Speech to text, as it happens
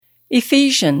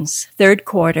Ephesians, 3rd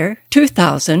quarter,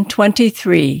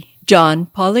 2023. John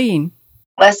Pauline.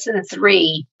 Lesson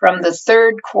 3 from the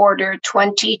 3rd quarter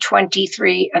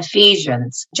 2023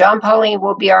 Ephesians. John Pauline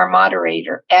will be our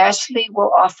moderator. Ashley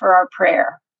will offer our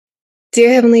prayer.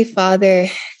 Dear Heavenly Father,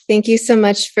 thank you so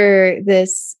much for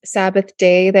this Sabbath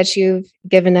day that you've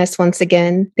given us once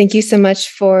again. Thank you so much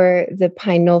for the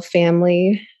Pine Knoll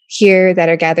family here that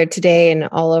are gathered today and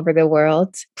all over the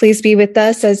world. Please be with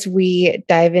us as we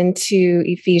dive into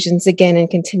Ephesians again and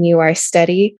continue our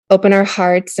study. Open our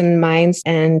hearts and minds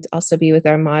and also be with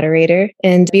our moderator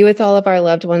and be with all of our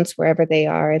loved ones wherever they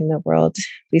are in the world.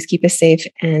 Please keep us safe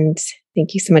and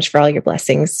thank you so much for all your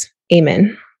blessings.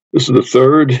 Amen. This is the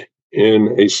third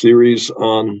in a series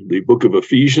on the book of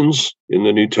Ephesians in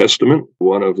the New Testament,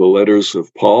 one of the letters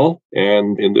of Paul.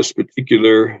 And in this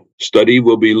particular study,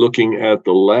 we'll be looking at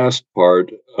the last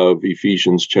part of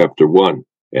Ephesians chapter 1.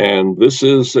 And this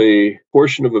is a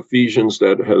portion of Ephesians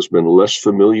that has been less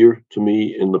familiar to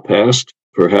me in the past,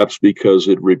 perhaps because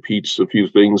it repeats a few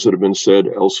things that have been said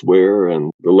elsewhere,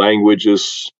 and the language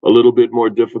is a little bit more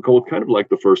difficult, kind of like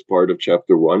the first part of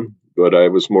chapter 1. But I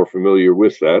was more familiar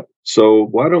with that. So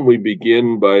why don't we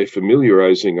begin by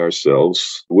familiarizing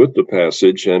ourselves with the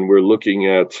passage, and we're looking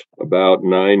at about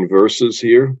 9 verses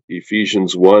here,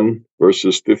 Ephesians 1,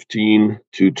 verses 15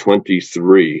 to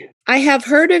 23. I have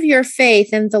heard of your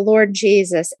faith in the Lord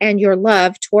Jesus and your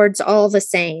love towards all the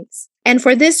saints. And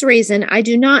for this reason, I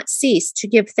do not cease to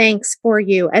give thanks for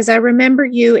you as I remember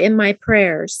you in my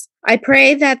prayers. I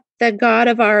pray that the God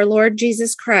of our Lord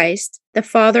Jesus Christ, the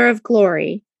Father of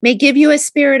glory, may give you a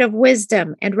spirit of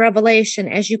wisdom and revelation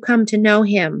as you come to know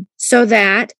him, so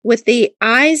that, with the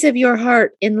eyes of your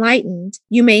heart enlightened,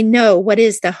 you may know what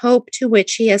is the hope to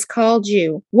which he has called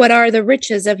you, what are the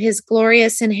riches of his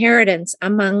glorious inheritance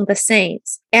among the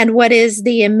saints, and what is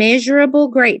the immeasurable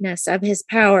greatness of his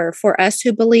power for us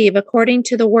who believe according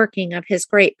to the working of his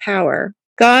great power.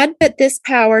 God put this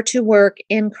power to work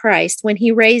in Christ when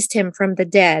he raised him from the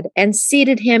dead and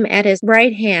seated him at his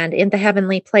right hand in the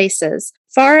heavenly places,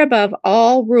 far above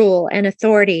all rule and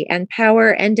authority and power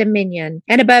and dominion,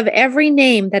 and above every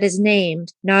name that is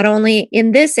named, not only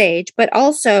in this age, but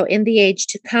also in the age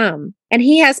to come. And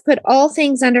he has put all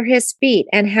things under his feet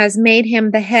and has made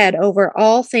him the head over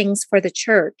all things for the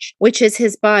church, which is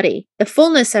his body, the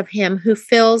fullness of him who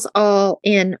fills all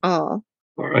in all.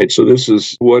 All right, so this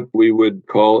is what we would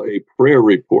call a prayer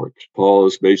report. Paul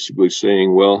is basically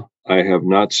saying, well, I have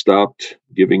not stopped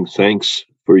giving thanks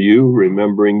for you,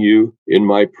 remembering you in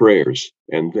my prayers.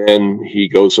 And then he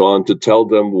goes on to tell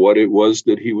them what it was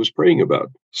that he was praying about.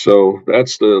 So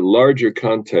that's the larger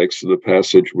context of the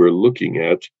passage we're looking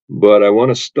at. But I want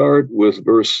to start with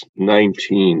verse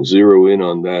 19, zero in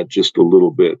on that just a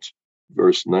little bit.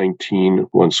 Verse 19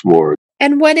 once more.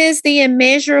 And what is the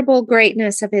immeasurable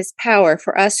greatness of his power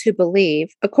for us who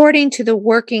believe, according to the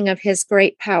working of his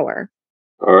great power?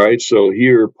 All right, so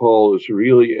here Paul is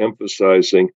really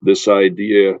emphasizing this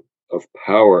idea of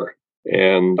power.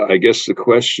 And I guess the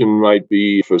question might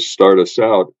be, to start us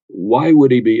out, why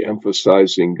would he be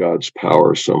emphasizing God's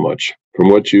power so much? From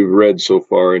what you've read so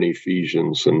far in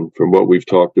Ephesians and from what we've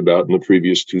talked about in the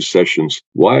previous 2 sessions,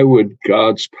 why would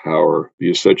God's power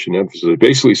be such an emphasis? It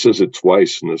basically says it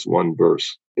twice in this one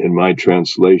verse. In my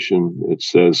translation, it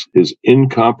says, his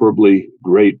incomparably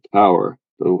great power.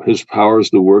 So his power is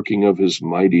the working of his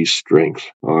mighty strength.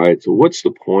 All right, so what's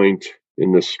the point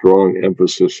in the strong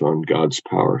emphasis on God's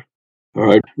power? All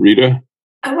right, Rita?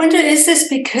 I wonder, is this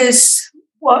because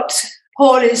what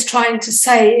Paul is trying to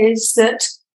say is that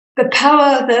the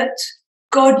power that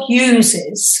God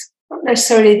uses, not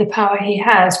necessarily the power he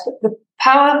has, but the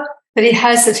power that he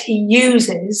has that he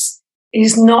uses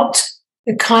is not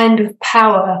the kind of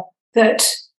power that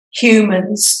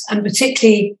humans, and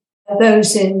particularly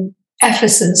those in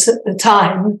Ephesus at the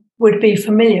time, would be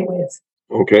familiar with.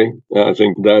 Okay, I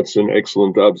think that's an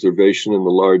excellent observation in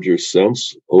the larger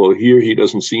sense. Although here he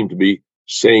doesn't seem to be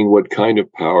saying what kind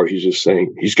of power, he's just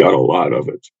saying he's got a lot of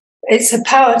it. It's a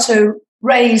power to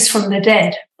raise from the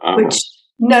dead, which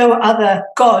no other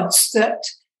gods that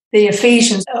the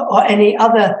Ephesians or any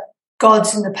other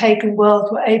gods in the pagan world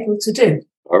were able to do.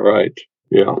 All right,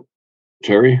 yeah.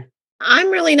 Terry?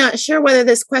 I'm really not sure whether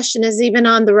this question is even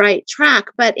on the right track,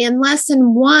 but in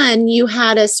lesson 1, you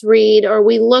had us read, or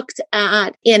we looked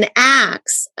at in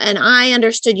Acts, and I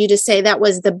understood you to say that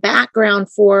was the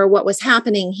background for what was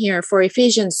happening here for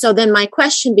Ephesians. So then my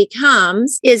question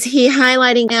becomes, is he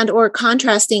highlighting and or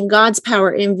contrasting God's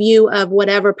power in view of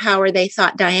whatever power they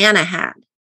thought Diana had?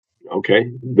 Okay,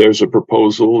 there's a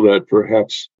proposal that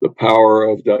perhaps the power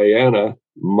of Diana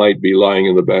might be lying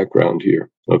in the background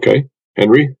here. Okay,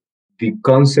 Henry? the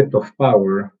concept of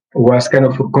power was kind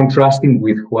of contrasting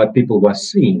with what people was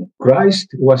seeing. Christ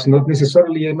was not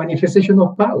necessarily a manifestation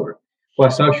of power.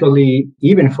 Was actually,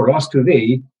 even for us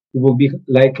today, it will be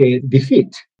like a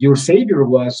defeat. Your Savior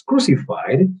was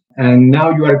crucified, and now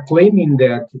you are claiming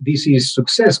that this is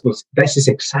successful. This is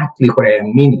exactly what I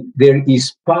am meaning. There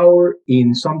is power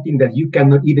in something that you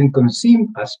cannot even conceive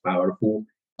as powerful.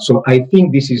 So I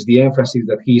think this is the emphasis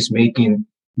that he is making,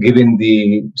 given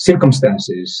the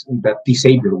circumstances that the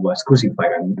Savior was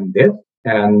crucified and dead.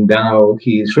 And now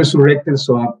he is resurrected.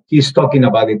 So he's talking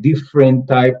about a different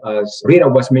type, as Rita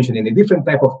was mentioning, a different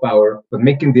type of power, but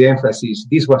making the emphasis,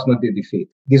 this was not the defeat.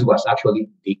 This was actually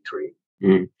victory.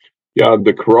 Mm. Yeah,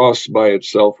 the cross by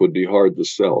itself would be hard to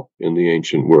sell in the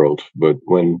ancient world. But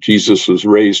when Jesus was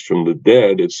raised from the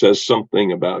dead, it says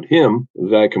something about him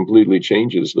that completely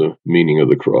changes the meaning of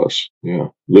the cross. Yeah.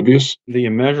 Livius? The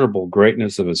immeasurable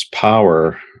greatness of his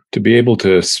power to be able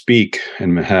to speak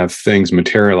and have things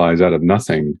materialize out of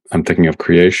nothing. I'm thinking of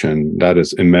creation. That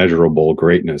is immeasurable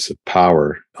greatness of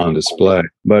power on display.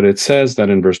 But it says that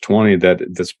in verse 20 that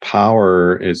this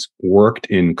power is worked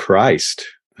in Christ,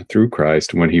 through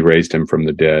Christ, when he raised him from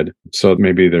the dead. So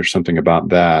maybe there's something about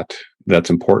that that's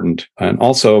important. And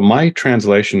also, my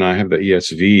translation, I have the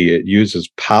ESV, it uses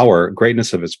power,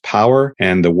 greatness of his power,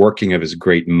 and the working of his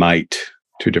great might.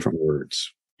 Two different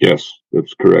words. Yes,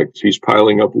 that's correct. He's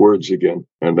piling up words again.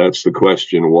 And that's the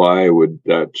question. Why would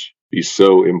that be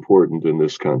so important in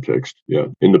this context? Yeah.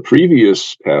 In the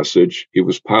previous passage, he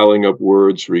was piling up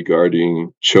words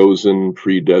regarding chosen,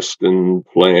 predestined,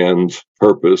 planned,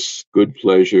 purpose, good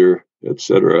pleasure,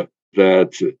 etc.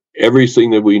 That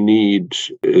everything that we need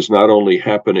is not only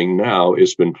happening now,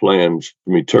 it's been planned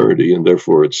from eternity, and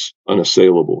therefore it's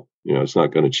unassailable. It's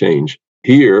not going to change.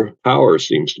 Here, power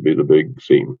seems to be the big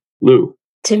theme. Lou?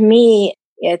 To me,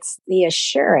 it's the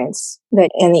assurance that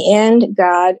in the end,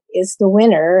 God is the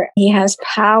winner. He has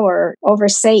power over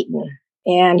Satan,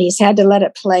 and he's had to let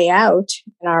it play out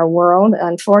in our world,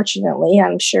 unfortunately.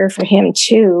 I'm sure for him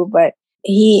too, but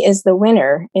he is the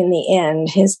winner in the end.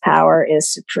 His power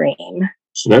is supreme.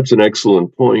 So that's an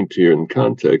excellent point here in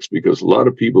context, because a lot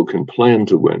of people can plan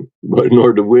to win, but in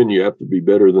order to win, you have to be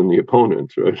better than the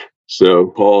opponent, right? So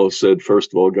Paul said,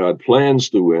 first of all, God plans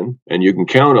to win, and you can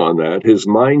count on that. His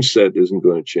mindset isn't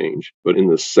going to change. But in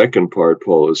the second part,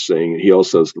 Paul is saying he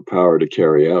also has the power to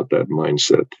carry out that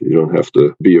mindset. You don't have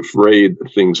to be afraid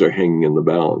that things are hanging in the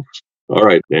balance. All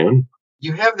right, Dan?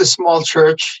 You have the small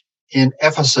church in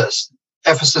Ephesus,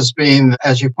 Ephesus being,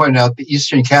 as you pointed out, the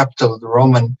eastern capital of the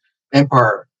Roman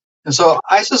Empire. And so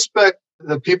I suspect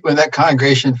the people in that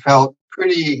congregation felt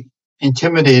pretty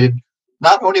intimidated,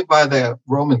 not only by the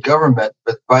Roman government,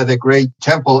 but by the great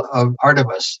temple of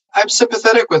Artemis. I'm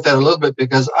sympathetic with that a little bit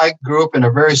because I grew up in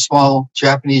a very small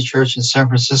Japanese church in San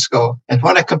Francisco. And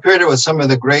when I compared it with some of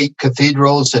the great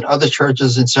cathedrals and other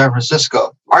churches in San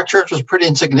Francisco, our church was pretty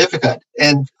insignificant.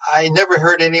 And I never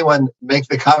heard anyone make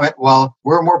the comment, well,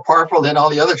 we're more powerful than all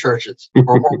the other churches,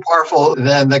 or more powerful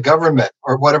than the government,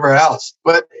 or whatever else.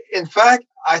 But in fact,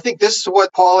 I think this is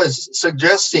what Paul is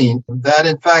suggesting, that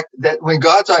in fact, that when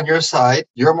God's on your side,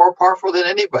 you're more powerful than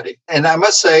anybody. And I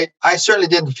must say, I certainly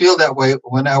didn't feel that way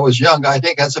when I was young. I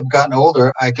think as I've gotten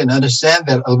older, I can understand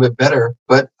that a little bit better.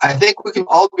 But I think we can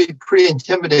all be pretty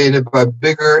intimidated by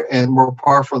bigger and more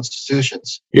powerful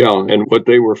institutions. Yeah, and what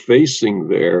they were facing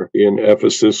there in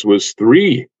Ephesus was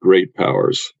three great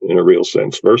powers in a real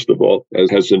sense. First of all, as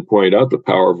has been pointed out, the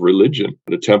power of religion.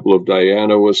 The Temple of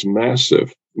Diana was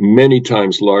massive, many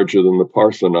times larger than the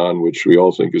Parthenon, which we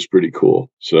all think is pretty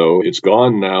cool. So it's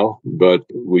gone now, but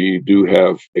we do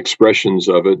have expressions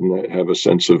of it and have a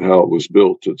sense of how it was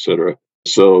built, etc.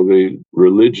 So the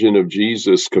religion of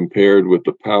Jesus compared with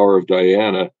the power of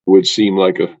Diana would seem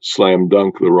like a slam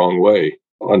dunk the wrong way.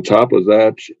 On top of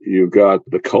that, you got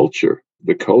the culture.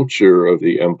 The culture of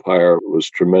the empire was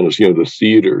tremendous. The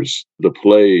theaters, the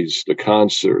plays, the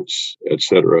concerts,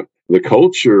 etc. The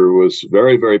culture was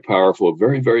very, very powerful,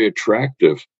 very, very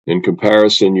attractive. In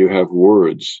comparison, you have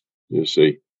words, you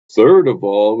see. Third of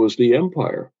all was the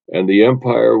empire, and the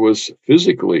empire was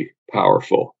physically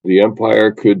powerful. The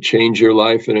empire could change your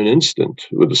life in an instant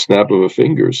with the snap of a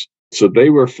fingers. So they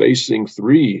were facing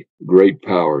three great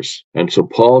powers. And so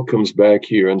Paul comes back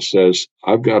here and says,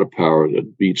 I've got a power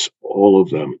that beats all of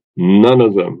them. None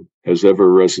of them has ever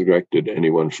resurrected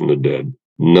anyone from the dead.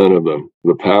 None of them.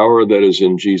 The power that is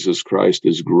in Jesus Christ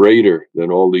is greater than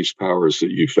all these powers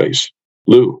that you face.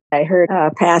 Lou? I heard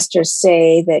a pastor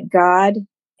say that God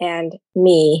and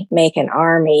me make an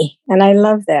army. And I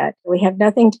love that. We have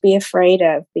nothing to be afraid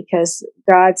of because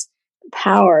God's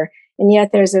power. And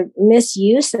yet there's a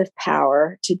misuse of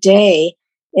power today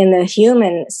in the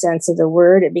human sense of the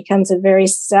word, it becomes a very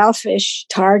selfish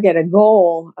target, a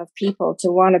goal of people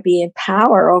to want to be in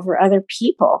power over other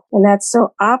people. And that's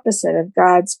so opposite of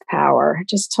God's power,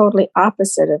 just totally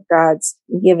opposite of God's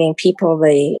giving people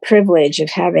the privilege of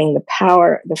having the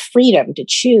power, the freedom to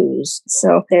choose.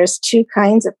 So there's two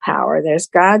kinds of power. There's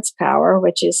God's power,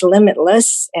 which is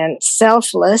limitless and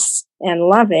selfless and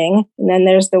loving. And then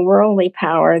there's the worldly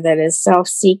power that is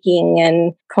self-seeking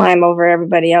and climb over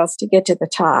everybody else to get to the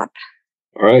top.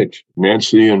 All right.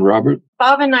 Nancy and Robert?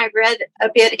 Bob and I read a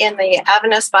bit in the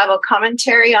Adventist Bible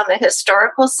commentary on the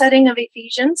historical setting of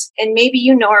Ephesians, and maybe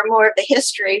you know more of the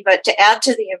history, but to add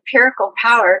to the empirical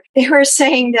power, they were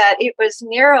saying that it was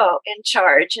Nero in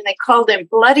charge, and they called him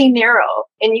Bloody Nero.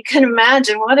 And you can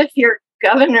imagine, what if your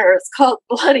governor is called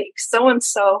Bloody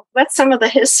so-and-so? What's some of the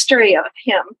history of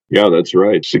him? Yeah, that's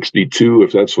right. 62,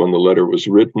 if that's when the letter was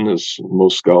written, as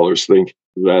most scholars think.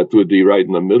 That would be right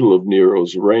in the middle of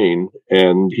Nero's reign.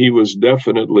 And he was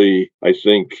definitely, I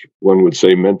think, one would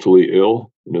say mentally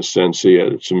ill. In a sense, he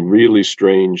had some really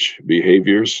strange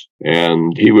behaviors.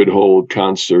 And he would hold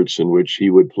concerts in which he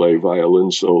would play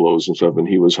violin solos and stuff. And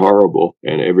he was horrible.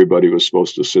 And everybody was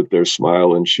supposed to sit there,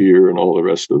 smile and cheer and all the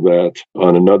rest of that.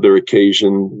 On another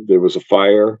occasion, there was a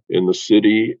fire in the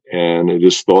city. And it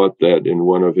is thought that in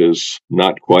one of his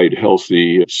not quite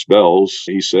healthy spells,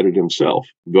 he said it himself.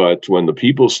 But when the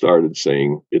people started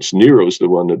saying it's Nero's the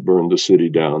one that burned the city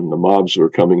down, the mobs were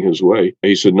coming his way,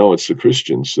 he said, no, it's the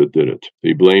Christians that did it.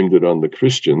 He blamed it on the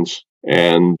Christians.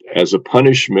 And as a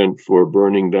punishment for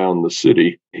burning down the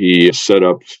city, he set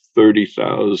up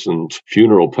 30,000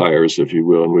 funeral pyres, if you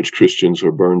will, in which Christians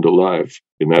were burned alive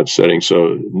in that setting.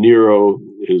 So Nero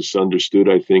is understood,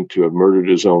 I think, to have murdered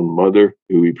his own mother,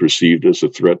 who he perceived as a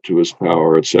threat to his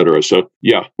power, etc. So,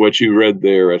 yeah, what you read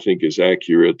there, I think, is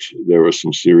accurate. There were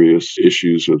some serious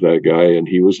issues with that guy, and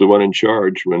he was the one in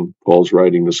charge when Paul's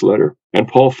writing this letter. And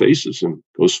Paul faces him,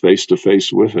 goes face to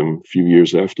face with him a few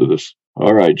years after this.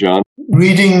 All right, John.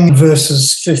 Reading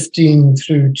verses 15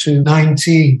 through to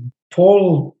 19,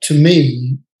 Paul, to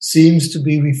me, seems to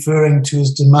be referring to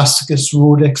his Damascus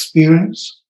Road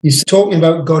experience. He's talking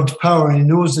about God's power, and he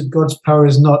knows that God's power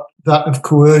is not that of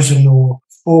coercion or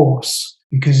force,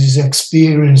 because he's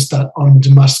experienced that on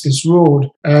Damascus Road.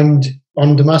 And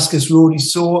on Damascus Road, he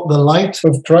saw the light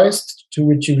of Christ, to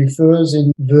which he refers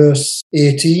in verse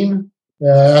 18.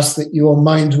 Ask that your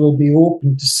mind will be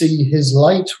open to see his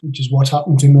light, which is what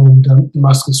happened to him on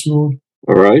Damascus Road.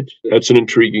 All right. That's an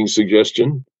intriguing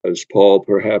suggestion, as Paul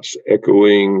perhaps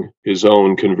echoing his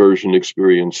own conversion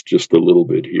experience just a little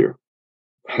bit here.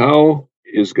 How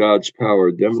is God's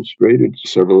power demonstrated?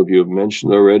 Several of you have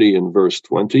mentioned already in verse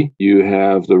 20. You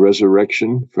have the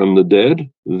resurrection from the dead,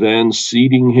 then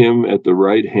seating him at the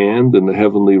right hand in the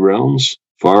heavenly realms,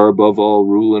 far above all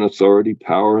rule and authority,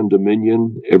 power and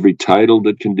dominion, every title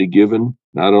that can be given,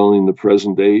 not only in the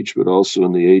present age, but also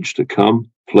in the age to come,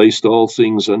 placed all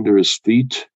things under his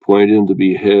feet, appointed him to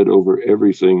be head over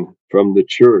everything from the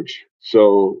church.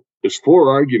 So there's four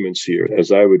arguments here,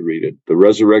 as I would read it. The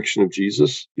resurrection of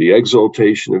Jesus, the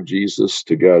exaltation of Jesus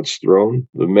to God's throne,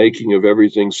 the making of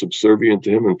everything subservient to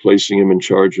him and placing him in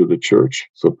charge of the church.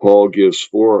 So Paul gives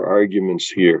four arguments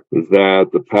here that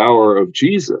the power of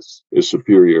Jesus is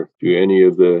superior to any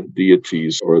of the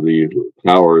deities or the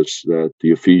powers that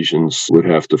the Ephesians would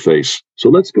have to face. So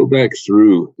let's go back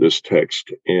through this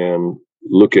text and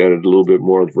look at it a little bit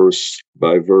more verse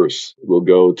by verse. We'll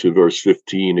go to verse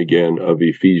 15 again of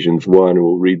Ephesians 1.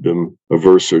 We'll read them a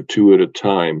verse or two at a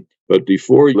time. But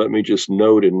before, let me just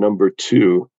note in number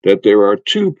 2 that there are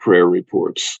two prayer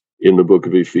reports in the book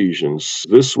of Ephesians.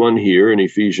 This one here in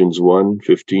Ephesians 1,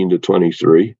 15 to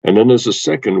 23. And then there's a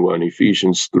second one,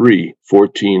 Ephesians 3,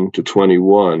 14 to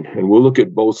 21. And we'll look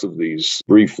at both of these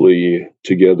briefly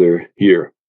together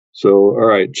here. So, all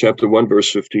right, chapter 1,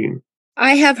 verse 15.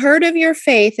 I have heard of your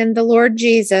faith in the Lord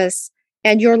Jesus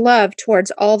and your love towards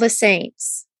all the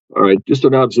saints. All right, just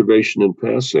an observation in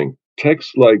passing.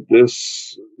 Texts like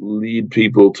this lead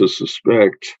people to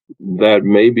suspect that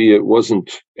maybe it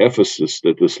wasn't Ephesus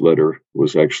that this letter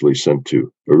was actually sent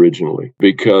to originally,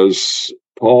 because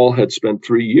Paul had spent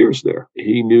 3 years there.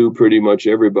 He knew pretty much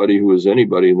everybody who was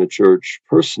anybody in the church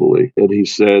personally. And he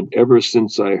said, ever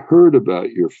since I heard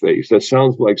about your faith, that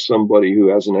sounds like somebody who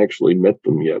hasn't actually met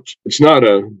them yet. It's not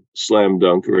a slam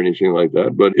dunk or anything like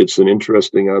that, but it's an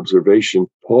interesting observation.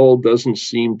 Paul doesn't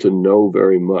seem to know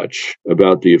very much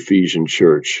about the Ephesian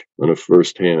church on a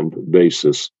first-hand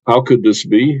basis. How could this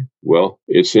be? Well,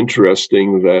 it's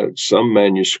interesting that some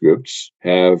manuscripts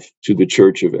have to the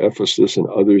church of Ephesus and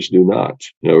others do not.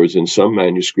 In other words, in some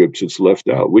manuscripts, it's left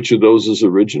out. Which of those is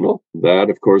original? That,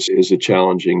 of course, is a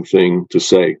challenging thing to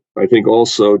say. I think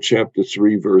also chapter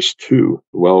 3, verse 2,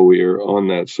 while we are on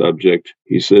that subject,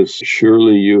 he says,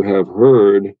 surely you have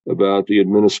heard about the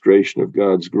administration of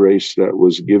God's grace that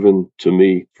was given to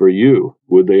me for you.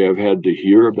 Would they have had to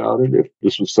hear about it if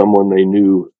this was someone they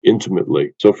knew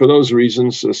intimately? So for those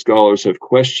reasons, scholars have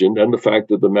questioned, and the fact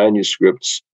that the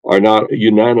manuscripts are not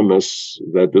unanimous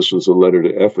that this was a letter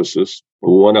to Ephesus.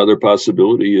 One other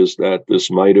possibility is that this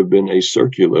might have been a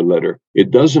circular letter. It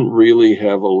doesn't really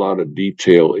have a lot of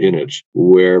detail in it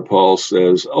where Paul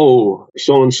says, oh,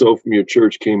 so-and-so from your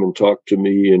church came and talked to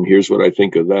me and here's what I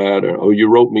think of that. Or, oh, you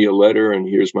wrote me a letter and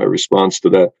here's my response to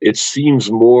that. It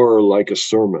seems more like a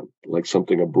sermon, like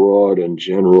something a broad and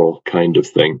general kind of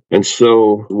thing. And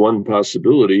so one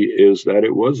possibility is that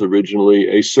it was originally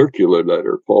a circular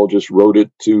letter. Paul just wrote it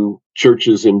to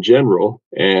churches in general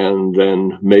and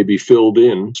then maybe filled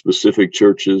in specific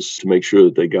churches to make sure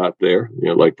that they got there,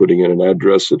 like putting in an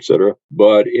address, etc.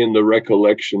 But in the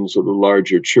recollections of the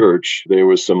larger church, there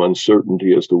was some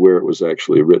uncertainty as to where it was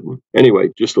actually written. Anyway,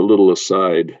 just a little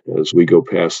aside as we go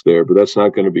past there, but that's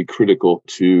not going to be critical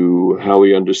to how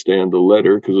we understand the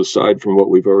letter, because aside from what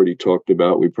we've already talked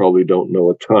about, we probably don't know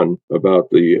a ton about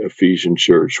the Ephesian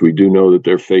church. We do know that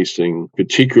they're facing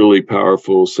particularly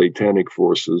powerful satanic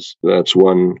forces. That's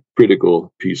one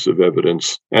critical piece of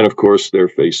evidence. And of course, they're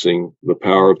facing the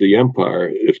power of the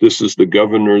empire. If this is the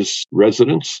governor's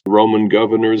residence, Roman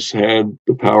governors had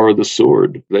the power of the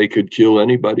sword. They could kill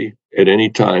anybody at any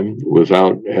time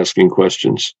without asking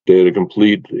questions. They had a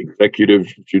complete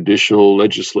executive, judicial,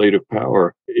 legislative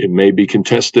power. It may be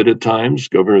contested at times.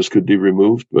 Governors could be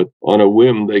removed, but on a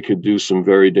whim, they could do some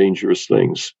very dangerous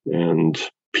things. And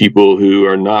people who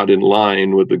are not in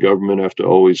line with the government have to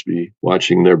always be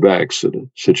watching their backs at a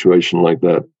situation like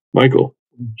that. Michael.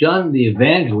 John the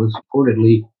Evangelist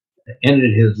reportedly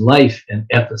ended his life in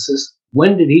Ephesus.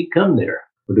 When did he come there?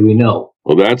 Or do we know?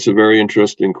 Well, that's a very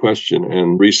interesting question.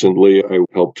 And recently I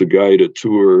helped to guide a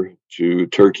tour to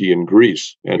Turkey and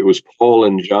Greece. And it was Paul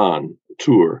and John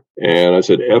tour. And I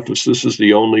said, Ephesus is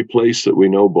the only place that we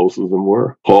know both of them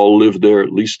were. Paul lived there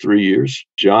at least 3 years.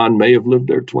 John may have lived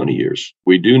there 20 years.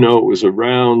 We do know it was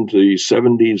around the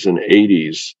 70s and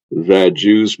 80s that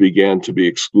Jews began to be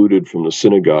excluded from the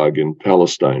synagogue in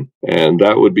Palestine. And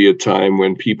that would be a time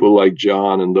when people like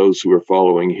John and those who are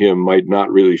following him might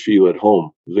not really feel at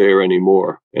home there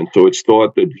anymore. And so it's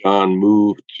thought that John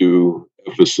moved to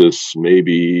Ephesus,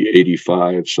 maybe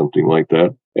 85, something like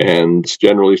that. And it's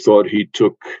generally thought he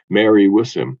took Mary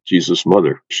with him, Jesus'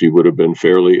 mother. She would have been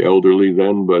fairly elderly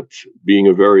then, but being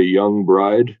a very young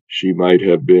bride, she might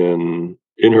have been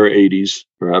in her 80s,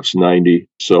 perhaps 90.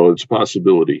 So it's a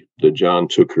possibility that John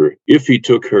took her. If he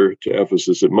took her to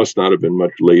Ephesus, it must not have been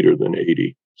much later than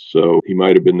 80. So he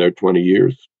might have been there 20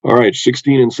 years. All right,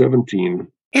 16 and 17.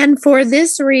 And for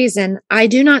this reason, I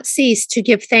do not cease to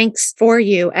give thanks for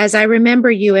you as I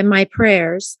remember you in my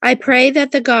prayers. I pray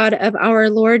that the God of our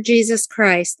Lord Jesus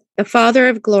Christ, the Father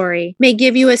of glory, may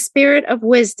give you a spirit of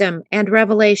wisdom and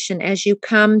revelation as you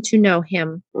come to know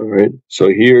him. All right. So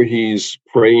here he's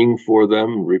praying for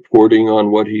them, reporting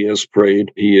on what he has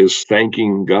prayed. He is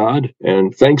thanking God,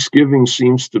 and thanksgiving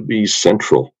seems to be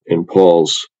central in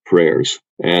Paul's prayers.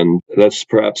 And that's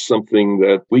perhaps something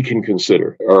that we can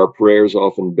consider. Are our prayers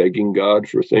often begging God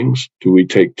for things? Do we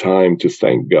take time to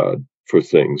thank God for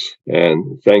things?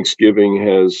 And thanksgiving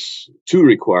has two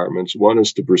requirements. One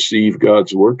is to perceive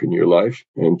God's work in your life,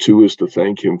 and two is to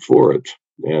thank him for it.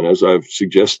 And as I've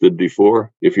suggested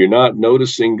before, if you're not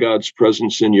noticing God's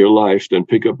presence in your life, then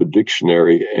pick up a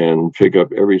dictionary and pick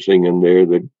up everything in there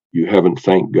that you haven't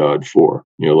thanked God for,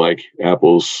 like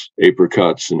apples,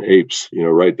 apricots, and apes,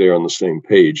 right there on the same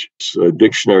page. So a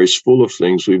dictionary's full of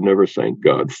things we've never thanked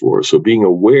God for. So being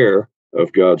aware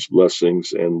of God's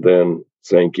blessings and then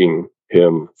thanking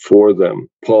him for them.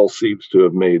 Paul seems to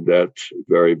have made that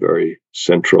very, very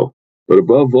central. But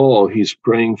above all, he's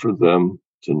praying for them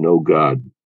to know God.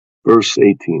 Verse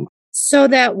 18. So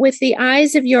that with the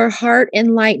eyes of your heart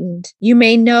enlightened, you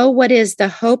may know what is the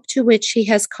hope to which he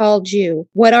has called you,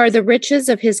 what are the riches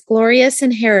of his glorious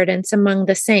inheritance among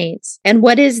the saints, and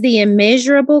what is the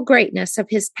immeasurable greatness of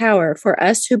his power for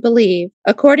us who believe,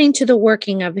 according to the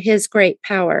working of his great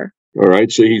power. All right,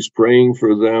 so he's praying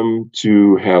for them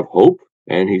to have hope,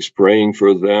 and he's praying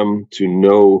for them to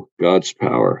know God's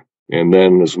power. And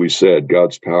then, as we said,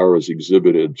 God's power is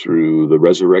exhibited through the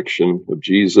resurrection of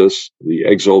Jesus, the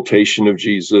exaltation of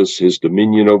Jesus, his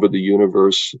dominion over the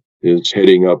universe, his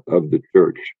heading up of the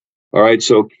church. All right,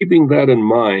 so keeping that in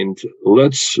mind,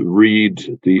 let's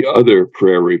read the other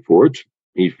prayer report,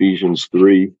 Ephesians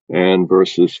 3 and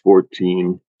verses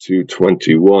 14 to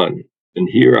 21. And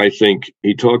here I think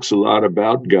he talks a lot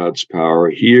about God's power.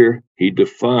 Here he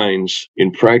defines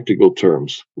in practical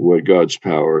terms what God's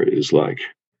power is like.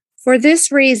 For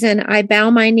this reason, I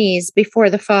bow my knees before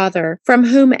the Father, from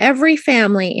whom every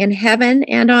family in heaven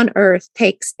and on earth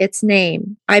takes its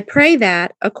name. I pray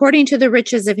that, according to the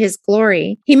riches of his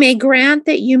glory, he may grant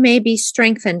that you may be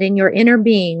strengthened in your inner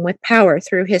being with power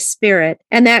through his Spirit,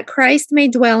 and that Christ may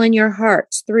dwell in your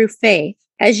hearts through faith,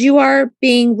 as you are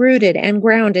being rooted and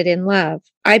grounded in love.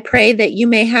 I pray that you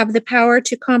may have the power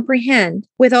to comprehend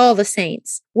with all the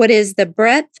saints what is the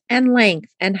breadth and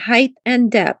length and height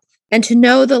and depth, and to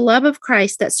know the love of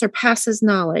Christ that surpasses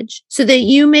knowledge, so that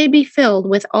you may be filled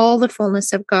with all the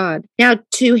fullness of God. Now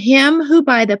to him who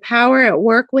by the power at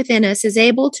work within us is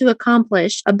able to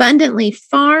accomplish abundantly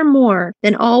far more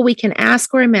than all we can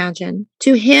ask or imagine,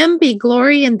 to him be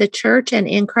glory in the church and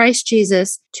in Christ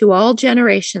Jesus to all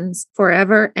generations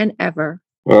forever and ever.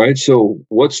 All right, so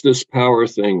what's this power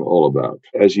thing all about?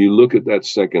 As you look at that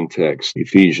second text,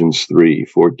 Ephesians 3,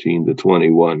 14 to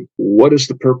 21, what is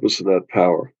the purpose of that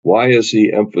power? Why is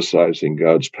he emphasizing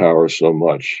God's power so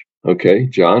much? Okay,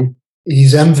 John?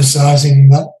 He's emphasizing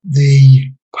that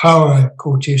the power,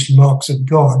 quotation marks, of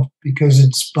God, because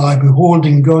it's by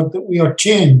beholding God that we are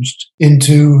changed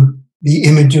into the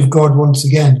image of God once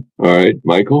again. All right,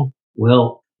 Michael?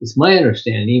 Well, it's my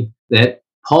understanding that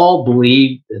Paul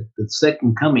believed that the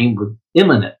second coming was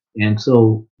imminent, and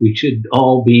so we should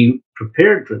all be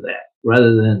prepared for that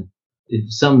rather than in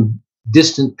some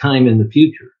distant time in the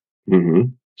future. Mm-hmm.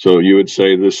 So you would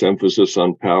say this emphasis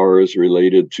on power is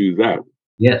related to that?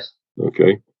 Yes.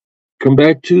 Okay. Come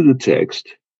back to the text,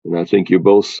 and I think you're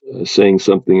both saying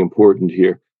something important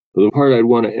here. The part I'd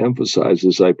want to emphasize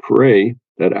is I pray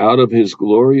that out of his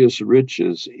glorious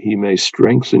riches he may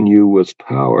strengthen you with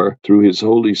power through his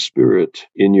Holy Spirit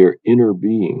in your inner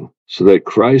being, so that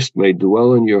Christ may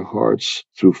dwell in your hearts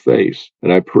through faith.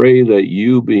 And I pray that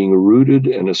you, being rooted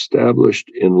and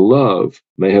established in love,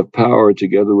 may have power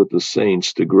together with the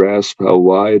saints to grasp how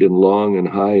wide and long and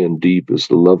high and deep is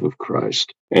the love of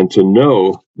Christ, and to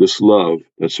know this love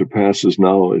that surpasses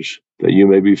knowledge, that you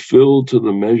may be filled to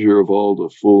the measure of all the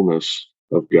fullness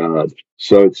of God.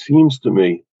 So it seems to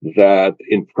me that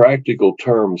in practical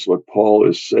terms, what Paul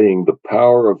is saying, the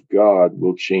power of God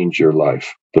will change your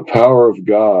life. The power of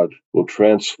God will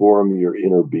transform your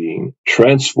inner being.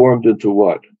 Transformed into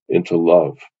what? Into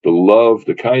love.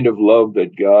 The kind of love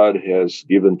that God has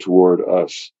given toward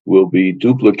us will be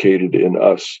duplicated in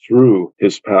us through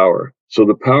his power. So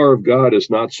the power of God is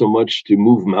not so much to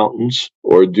move mountains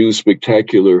or do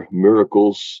spectacular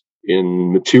miracles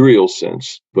in material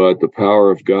sense, but the power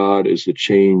of God is the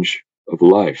change of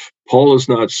life. Paul is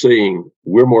not saying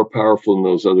we're more powerful than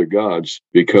those other gods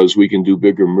because we can do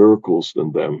bigger miracles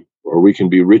than them or we can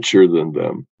be richer than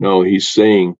them. No, he's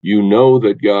saying you know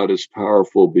that God is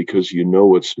powerful because you know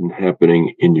what's been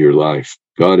happening in your life.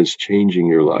 God is changing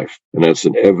your life, and that's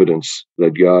an evidence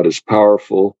that God is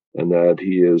powerful and that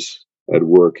he is at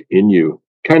work in you.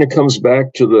 Kind of comes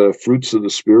back to the fruits of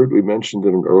the Spirit we mentioned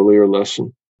in an earlier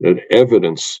lesson. That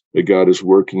evidence that God is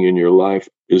working in your life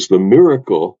is the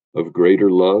miracle of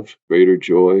greater love, greater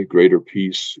joy, greater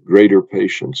peace, greater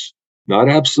patience. Not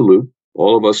absolute.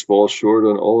 All of us fall short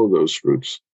on all of those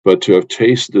fruits. But to have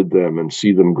tasted them and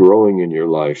see them growing in your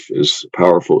life is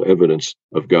powerful evidence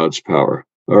of God's power.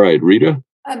 All right, Rita?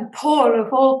 And Paul,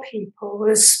 of all people,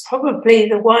 was probably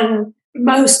the one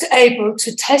most able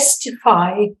to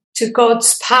testify to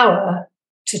God's power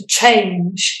to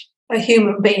change a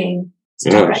human being.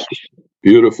 Yes,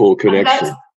 beautiful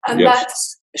connection. And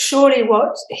that's surely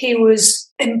what he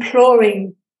was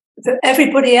imploring, that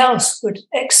everybody else would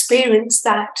experience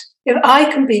that. If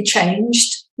I can be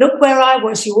changed, look where I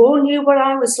was. You all knew what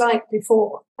I was like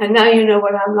before, and now you know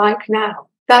what I'm like now.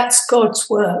 That's God's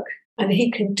work, and he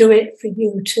can do it for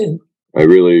you too. I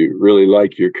really, really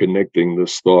like your connecting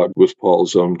this thought with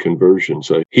Paul's own conversion.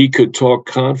 So he could talk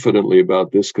confidently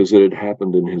about this because it had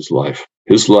happened in his life.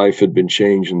 His life had been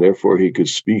changed, and therefore he could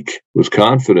speak with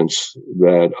confidence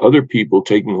that other people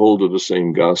taking hold of the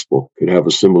same gospel could have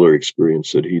a similar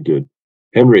experience that he did.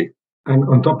 Henry. And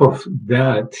on top of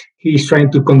that, he's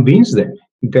trying to convince them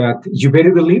that you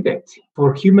better believe it.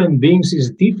 For human beings, it's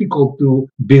difficult to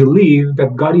believe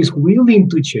that God is willing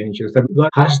to change us, that God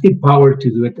has the power to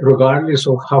do it, regardless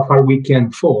of how far we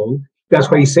can fall. That's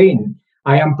what he's saying.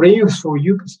 I am praying for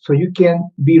you so you can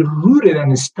be rooted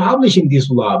and established in this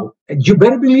love. And you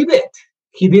better believe it.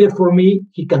 He did it for me.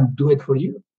 He can do it for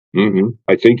you. Mm-hmm.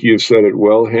 I think you've said it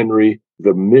well, Henry.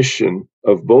 The mission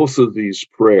of both of these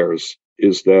prayers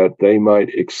is that they might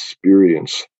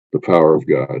experience the power of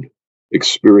God,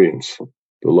 experience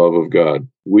the love of God.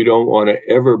 We don't want to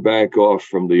ever back off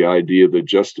from the idea that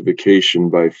justification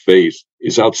by faith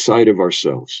is outside of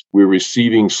ourselves. We're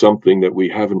receiving something that we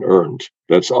haven't earned.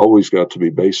 That's always got to be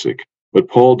basic. But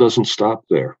Paul doesn't stop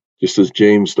there, just as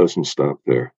James doesn't stop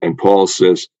there. And Paul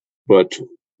says, but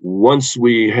once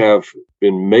we have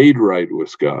been made right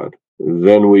with God,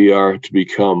 then we are to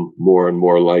become more and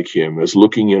more like him, as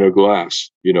looking in a glass,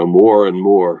 more and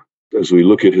more. As we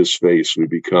look at his face, we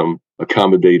become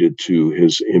accommodated to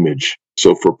his image.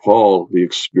 So for Paul, the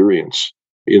experience.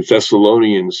 In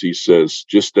Thessalonians, he says,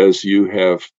 just as you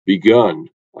have begun,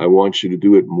 I want you to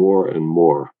do it more and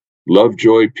more. Love,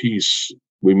 joy, peace,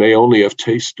 we may only have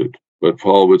tasted, but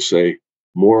Paul would say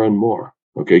more and more.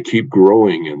 Okay, keep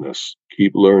growing in this,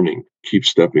 keep learning, keep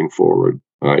stepping forward.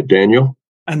 All right, Daniel?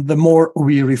 And the more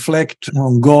we reflect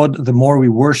on God, the more we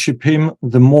worship him,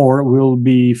 the more we'll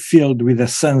be filled with a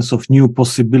sense of new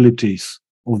possibilities,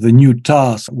 of the new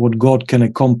task, what God can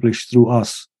accomplish through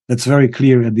us. That's very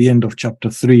clear at the end of chapter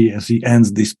 3 as he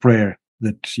ends this prayer,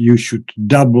 that you should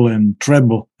double and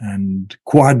treble and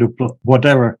quadruple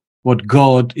whatever what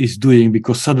God is doing,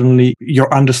 because suddenly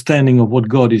your understanding of what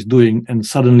God is doing, and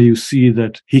suddenly you see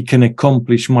that he can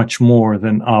accomplish much more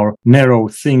than our narrow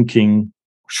thinking,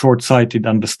 short-sighted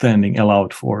understanding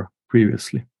allowed for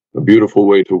previously. A beautiful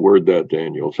way to word that,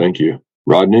 Daniel. Thank you.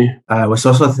 Rodney? I was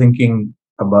also thinking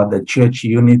about the church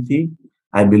unity.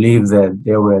 I believe that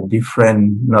there were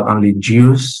different, not only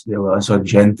Jews, there were also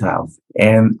Gentiles.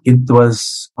 And it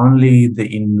was only the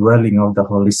indwelling of the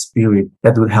Holy Spirit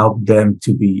that would help them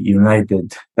to be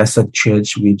united as a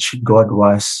church which God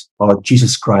was, or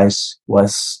Jesus Christ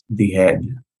was the head.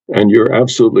 And you're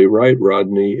absolutely right,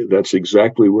 Rodney. That's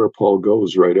exactly where Paul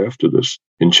goes right after this.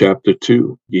 In chapter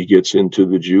 2, he gets into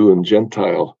the Jew and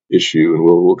Gentile issue, and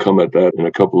we'll come at that in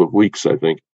a couple of weeks, I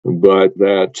think. But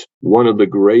that one of the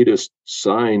greatest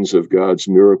signs of God's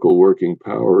miracle working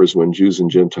power is when Jews and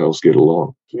Gentiles get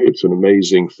along. It's an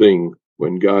amazing thing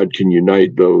when God can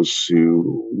unite those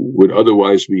who would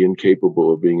otherwise be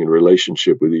incapable of being in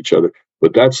relationship with each other.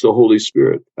 But that's the Holy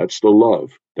Spirit. That's the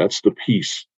love. That's the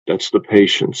peace. That's the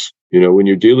patience. When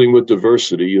you're dealing with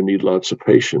diversity, you need lots of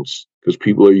patience because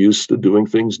people are used to doing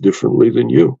things differently than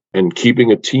you. And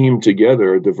keeping a team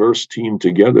together, a diverse team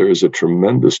together, is a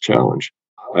tremendous challenge.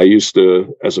 I used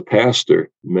to, as a pastor,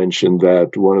 mention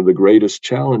that one of the greatest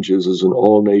challenges is an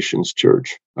all-nations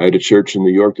church. I had a church in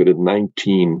New York that had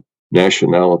 19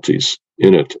 nationalities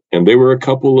in it. And there were a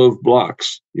couple of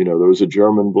blocks. There was a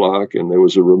German block and there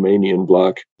was a Romanian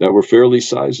block that were fairly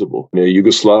sizable, a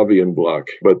Yugoslavian block.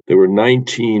 But there were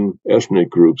 19 ethnic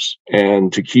groups.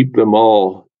 And to keep them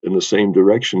all in the same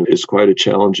direction is quite a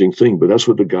challenging thing. But that's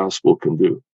what the gospel can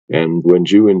do. And when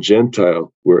Jew and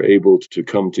Gentile were able to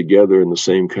come together in the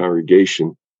same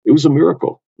congregation, it was a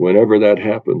miracle. Whenever that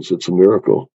happens, it's a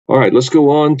miracle. All right, let's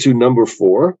go on to number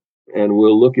 4, and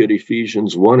we'll look at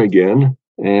Ephesians 1 again.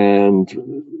 And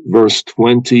verse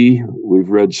 20, we've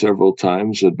read several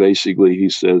times that basically he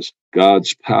says,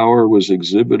 God's power was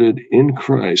exhibited in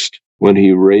Christ when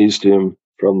he raised him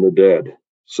from the dead.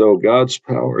 So God's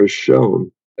power is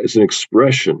shown as an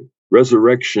expression.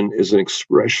 Resurrection is an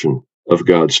expression of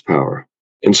God's power.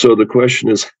 And so the question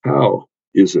is, how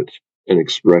is it an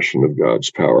expression of God's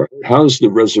power? How does the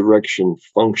resurrection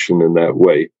function in that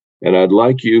way? And I'd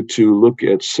like you to look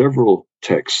at several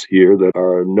texts here that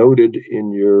are noted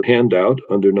in your handout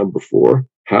under number 4.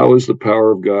 How is the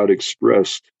power of God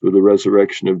expressed through the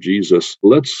resurrection of Jesus?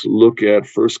 Let's look at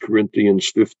 1 Corinthians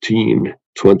 15,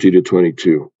 20 to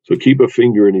 22. So keep a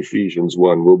finger in Ephesians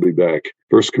 1. We'll be back.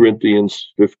 1 Corinthians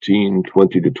 15,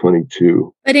 20 to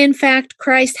 22. But in fact,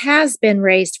 Christ has been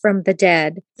raised from the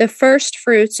dead, the first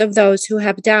fruits of those who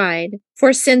have died.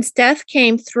 For since death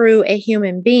came through a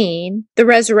human being, the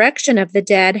resurrection of the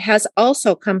dead has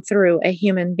also come through a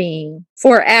human being.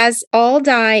 For as all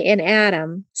die in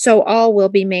Adam, so all will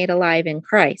be made alive in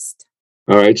Christ.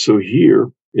 All right, so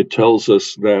here it tells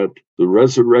us that the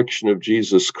resurrection of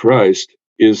Jesus Christ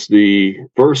is the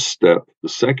first step. The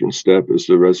second step is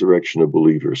the resurrection of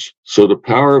believers. So the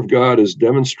power of God is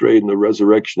demonstrated in the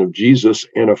resurrection of Jesus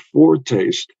and a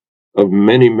foretaste of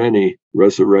many, many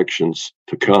resurrections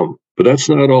to come. But that's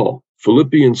not all.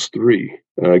 Philippians 3,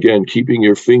 again, keeping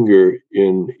your finger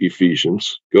in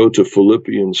Ephesians, go to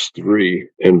Philippians 3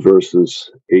 and verses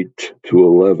 8 to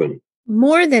 11.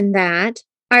 More than that,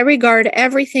 I regard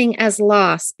everything as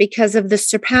loss because of the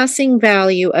surpassing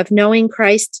value of knowing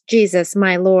Christ Jesus,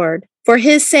 my Lord. For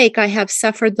his sake I have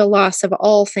suffered the loss of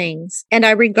all things, and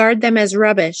I regard them as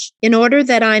rubbish, in order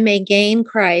that I may gain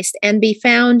Christ and be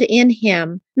found in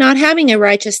him, not having a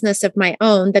righteousness of my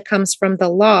own that comes from the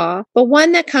law, but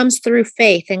one that comes through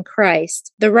faith in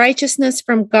Christ, the righteousness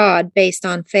from God based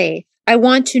on faith. I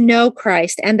want to know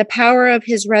Christ and the power of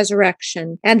his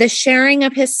resurrection and the sharing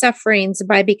of his sufferings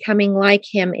by becoming like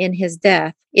him in his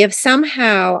death, if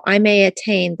somehow I may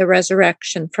attain the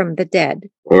resurrection from the dead.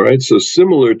 All right, so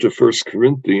similar to 1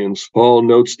 Corinthians, Paul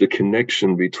notes the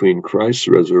connection between Christ's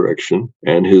resurrection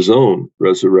and his own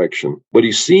resurrection. But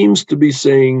he seems to be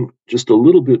saying just a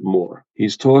little bit more.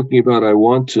 He's talking about, I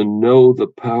want to know the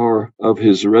power of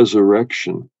his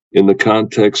resurrection in the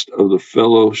context of the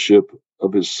fellowship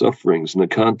of his sufferings, in the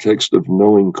context of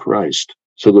knowing Christ.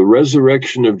 So the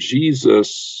resurrection of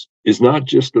Jesus is not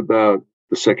just about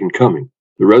the second coming.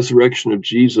 The resurrection of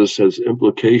Jesus has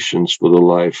implications for the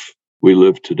life we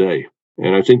live today.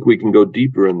 And I think we can go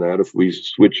deeper in that if we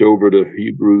switch over to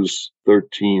Hebrews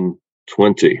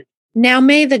 13:20. Now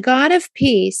may the God of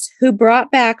peace, who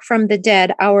brought back from the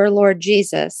dead our Lord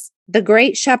Jesus, the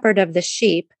great shepherd of the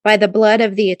sheep, by the blood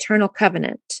of the eternal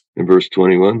covenant. In verse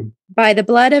 21. By the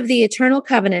blood of the eternal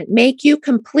covenant, make you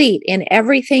complete in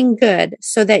everything good,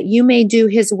 so that you may do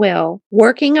his will,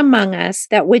 working among us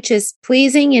that which is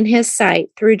pleasing in his sight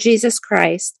through Jesus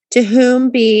Christ, to whom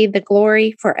be the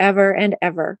glory forever and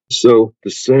ever. So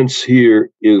the sense here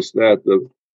is that the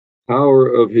power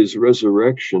of his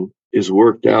resurrection is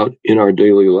worked out in our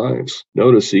daily lives.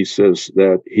 Notice he says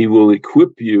that he will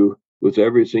equip you with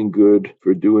everything good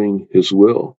for doing his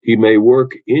will. He may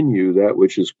work in you that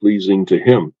which is pleasing to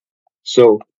him.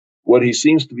 So what he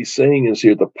seems to be saying is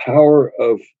here, the power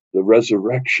of the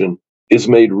resurrection is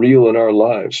made real in our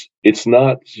lives. It's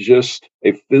not just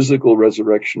a physical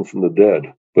resurrection from the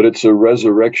dead, but it's a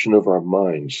resurrection of our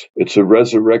minds. It's a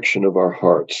resurrection of our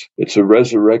hearts. It's a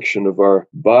resurrection of our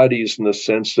bodies in the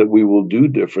sense that we will do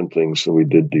different things than we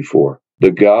did before.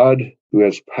 The God who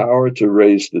has power to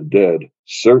raise the dead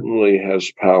certainly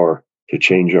has power to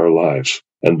change our lives.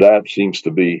 And that seems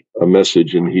to be a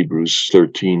message in Hebrews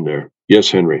 13 there.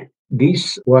 Yes, Henry.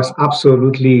 This was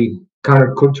absolutely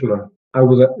countercultural. I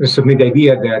would submit the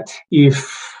idea that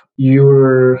if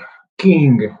your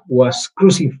king was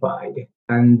crucified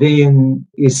and then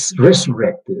is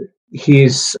resurrected,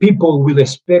 his people will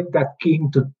expect that king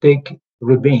to take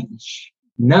revenge.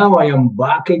 Now I am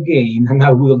back again and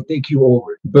I will take you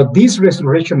over. But this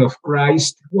resurrection of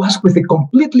Christ was with a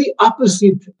completely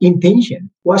opposite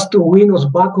intention, was to win us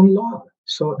back on love.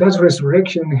 So that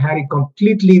resurrection had a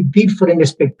completely different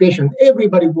expectation.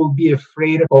 Everybody will be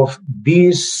afraid of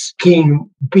this king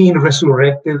being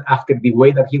resurrected after the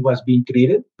way that he was being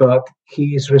treated, but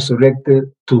he is resurrected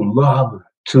to love,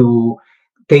 to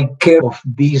take care of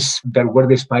these that were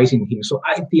despising him. So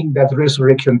I think that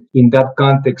resurrection in that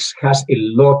context has a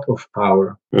lot of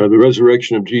power. The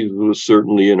resurrection of Jesus was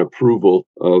certainly an approval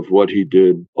of what he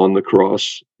did on the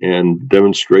cross and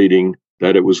demonstrating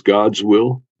that it was God's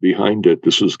will behind it.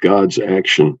 This was God's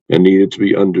action and needed to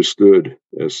be understood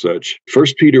as such. 1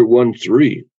 Peter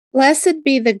 1:3. Blessed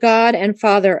be the God and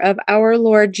Father of our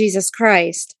Lord Jesus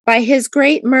Christ. By his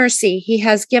great mercy, he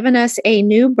has given us a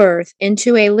new birth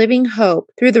into a living hope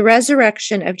through the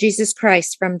resurrection of Jesus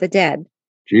Christ from the dead.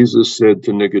 Jesus said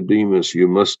to Nicodemus, you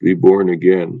must be born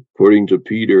again. According to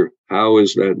Peter, how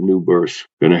is that new birth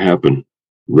going to happen?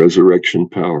 Resurrection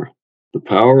power. The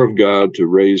power of God to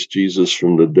raise Jesus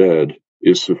from the dead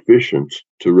is sufficient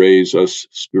to raise us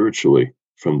spiritually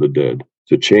from the dead,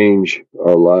 to change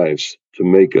our lives, to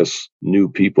make us new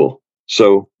people.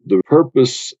 So the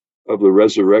purpose of the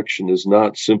resurrection is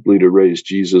not simply to raise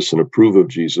Jesus and approve of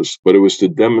Jesus, but it was to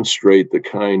demonstrate the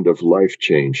kind of life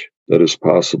change that is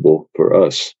possible for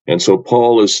us. And so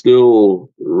Paul is still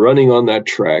running on that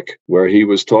track where he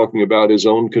was talking about his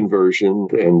own conversion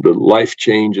and the life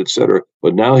change, etc.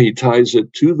 But now he ties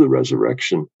it to the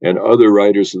resurrection, and other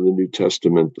writers of the New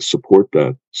Testament support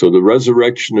that. So the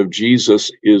resurrection of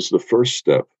Jesus is the first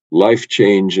step. Life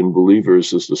change in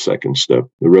believers is the second step.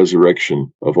 The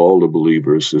resurrection of all the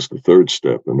believers is the third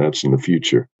step, and that's in the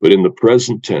future. But in the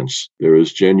present tense, there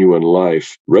is genuine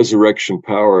life, resurrection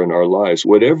power in our lives.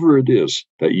 Whatever it is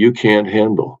that you can't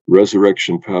handle,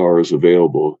 resurrection power is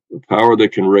available. The power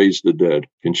that can raise the dead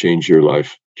can change your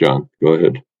life. John, go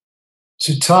ahead.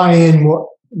 To tie in what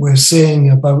we're saying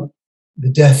about the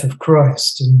death of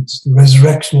Christ and the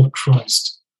resurrection of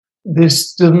Christ,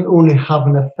 this doesn't only have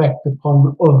an effect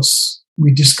upon us.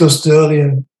 We discussed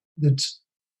earlier that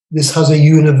this has a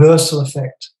universal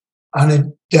effect, and it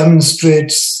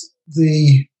demonstrates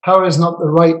the power is not the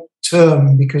right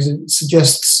term because it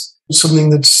suggests something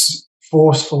that's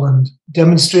forceful and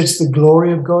demonstrates the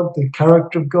glory of God, the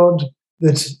character of God,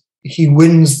 that he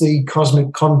wins the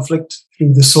cosmic conflict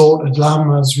through the slaughtered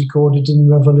lamb as recorded in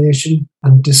Revelation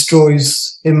and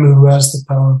destroys him who has the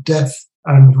power of death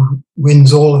and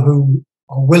wins all who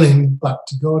are willing back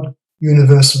to God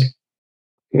universally.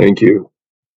 Thank you.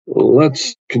 Well,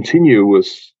 let's continue with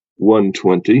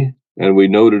 120. And we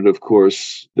noted, of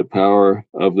course, the power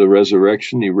of the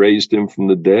resurrection. He raised him from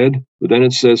the dead. But then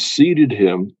it says, seated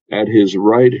him at his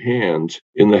right hand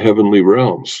in the heavenly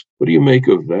realms. What do you make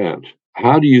of that?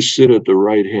 How do you sit at the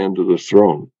right hand of the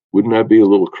throne? Wouldn't that be a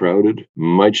little crowded?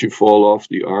 Might you fall off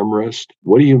the armrest?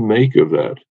 What do you make of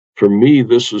that? For me,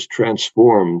 this was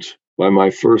transformed by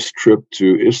my first trip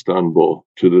to Istanbul,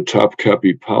 to the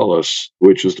Topkapi Palace,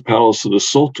 which is the palace of the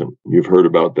Sultan. You've heard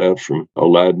about that from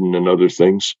Aladdin and other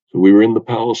things. So we were in the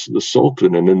palace of the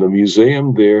Sultan, and in the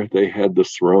museum there, they had the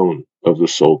throne of the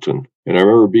Sultan. And I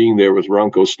remember being there with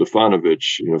Ranko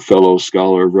Stefanovic, fellow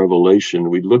scholar of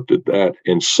Revelation. We looked at that,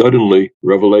 and suddenly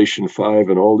Revelation 5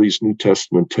 and all these New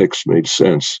Testament texts made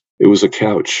sense. It was a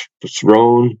couch. The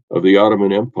throne of the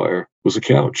Ottoman Empire was a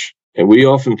couch. And we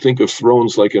often think of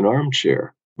thrones like an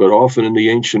armchair, but often in the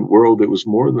ancient world, it was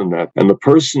more than that. And the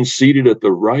person seated at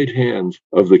the right hand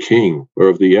of the king or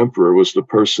of the emperor was the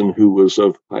person who was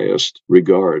of highest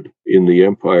regard in the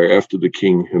empire after the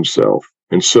king himself.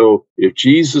 And so if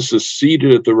Jesus is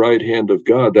seated at the right hand of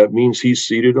God, that means he's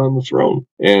seated on the throne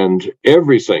and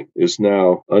everything is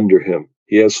now under him.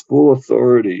 He has full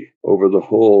authority over the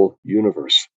whole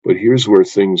universe. But here's where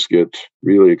things get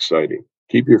really exciting.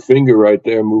 Keep your finger right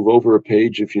there. Move over a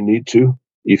page if you need to.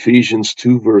 Ephesians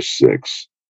 2, verse 6.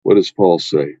 What does Paul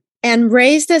say? And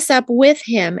raised us up with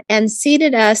him and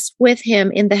seated us with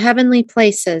him in the heavenly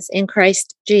places in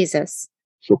Christ Jesus.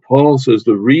 So Paul says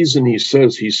the reason he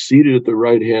says he's seated at the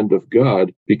right hand of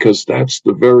God, because that's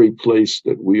the very place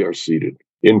that we are seated.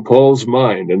 In Paul's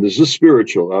mind, and this is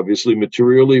spiritual, obviously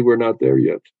materially we're not there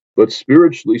yet. But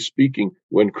spiritually speaking,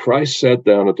 when Christ sat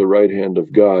down at the right hand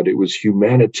of God, it was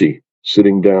humanity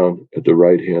sitting down at the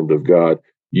right hand of God.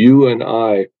 You and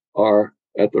I are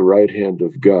at the right hand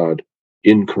of God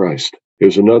in Christ.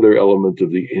 There's another element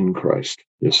of the in Christ,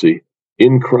 you see.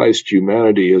 In Christ,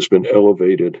 humanity has been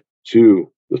elevated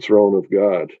to the throne of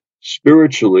God.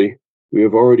 Spiritually, we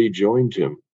have already joined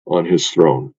him on his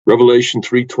throne. Revelation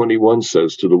 3:21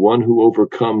 says, to the one who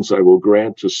overcomes, I will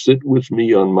grant to sit with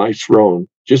me on my throne,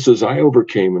 just as I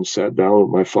overcame and sat down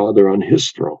with my Father on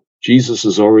his throne. Jesus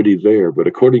is already there, but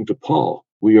according to Paul,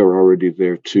 we are already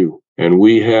there too. And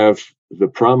we have the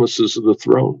promises of the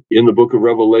throne. In the book of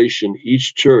Revelation,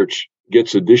 each church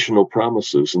gets additional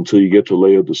promises until you get to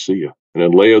Laodicea. And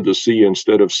in Laodicea,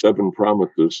 instead of 7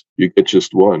 promises, you get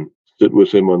just one. Sit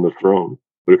with him on the throne.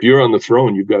 But if you're on the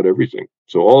throne, you've got everything.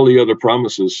 So all the other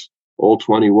promises, all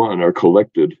 21, are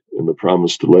collected in the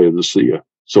promise to Laodicea.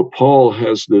 So Paul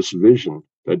has this vision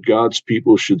that God's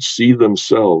people should see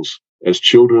themselves as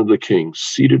children of the King,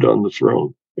 seated on the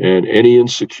throne. And any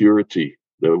insecurity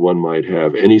that one might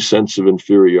have, any sense of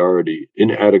inferiority,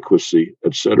 inadequacy,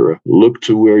 etc., look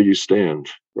to where you stand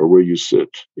or where you sit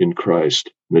in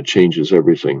Christ, and it changes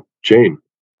everything. Jane.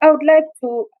 I would like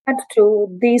to add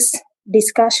to this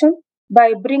discussion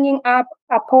by bringing up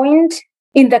a point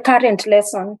in the current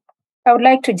lesson. I would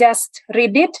like to just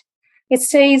read it. It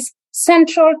says,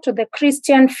 central to the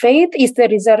Christian faith is the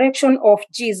resurrection of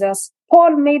Jesus.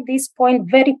 Paul made this point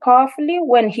very powerfully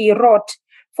when he wrote,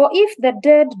 for if the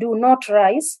dead do not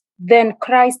rise, then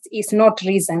Christ is not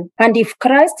risen. And if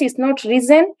Christ is not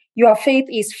risen, your faith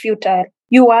is futile.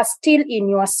 You are still in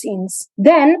your sins.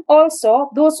 Then also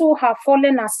those who have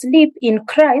fallen asleep in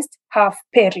Christ have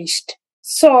perished.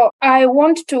 So I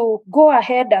want to go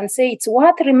ahead and say it's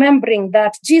worth remembering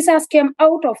that Jesus came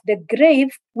out of the grave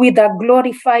with a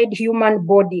glorified human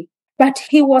body, but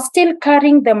he was still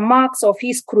carrying the marks of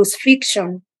his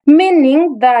crucifixion,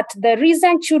 meaning that the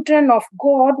risen children of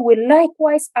God will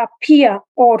likewise appear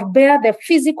or bear the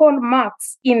physical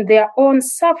marks in their own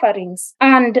sufferings.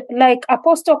 And like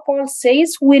Apostle Paul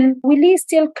says, will he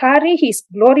still carry his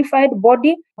glorified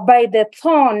body by the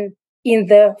thorn in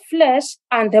the flesh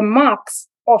and the marks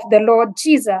of the Lord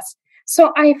Jesus?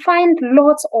 So I find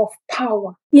lots of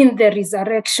power in the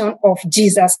resurrection of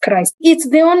Jesus Christ. It's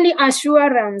the only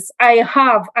assurance I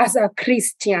have as a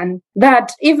Christian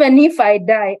that even if I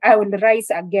die, I will rise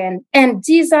again. And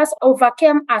Jesus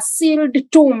overcame a sealed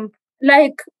tomb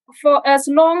Like, for as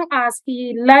long as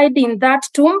he lied in that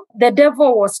tomb, the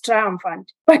devil was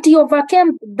triumphant. But he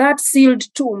overcame that sealed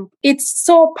tomb. It's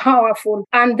so powerful.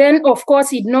 And then, of course,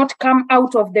 he did not come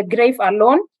out of the grave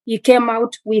alone. He came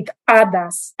out with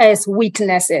others as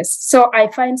witnesses. So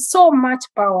I find so much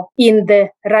power in the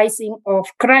rising of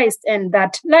Christ, and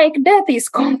that, like, death is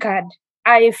conquered.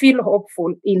 I feel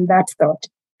hopeful in that thought.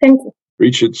 Thank you.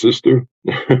 Preach it, sister.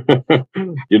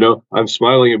 I'm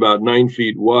smiling about 9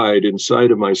 feet wide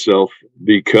inside of myself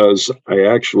because I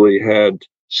actually had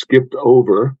skipped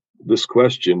over this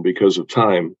question because of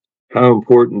time. How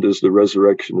important is the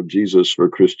resurrection of Jesus for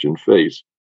Christian faith?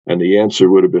 And the answer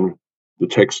would have been the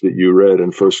text that you read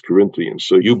in 1 Corinthians.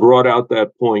 So you brought out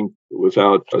that point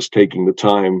without us taking the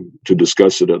time to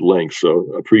discuss it at length. So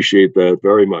appreciate that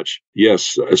very much.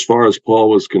 Yes, as far as Paul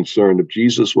was concerned, if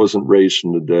Jesus wasn't raised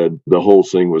from the dead, the whole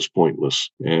thing was pointless.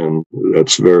 And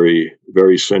that's very,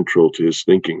 very central to his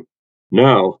thinking.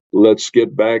 Now, let's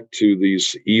get back to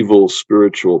these evil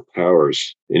spiritual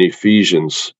powers in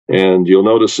Ephesians. And you'll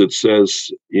notice it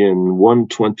says in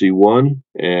 1:21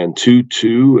 and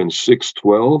 2:2 and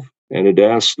 6:12, and it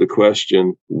asks the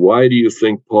question, why do you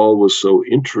think Paul was so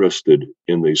interested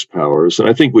in these powers? And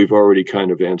I think we've already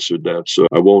kind of answered that, so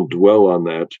I won't dwell on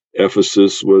that.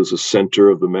 Ephesus was a center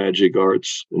of the magic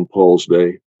arts in Paul's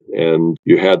day. And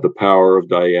you had the power of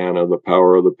Diana, the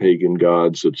power of the pagan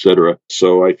gods, etc.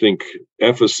 So I think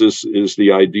Ephesus is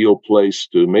the ideal place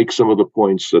to make some of the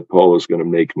points that Paul is going to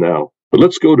make now. But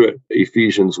let's go to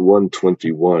Ephesians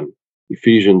 1:21.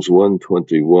 Ephesians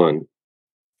 1:21.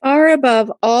 Far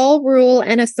above all rule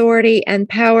and authority and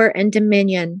power and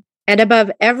dominion, and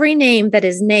above every name that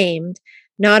is named,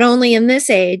 not only in this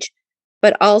age,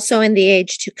 but also in the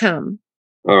age to come.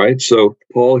 All right, so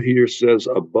Paul here says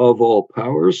above all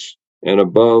powers and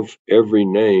above every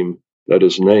name that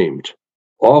is named.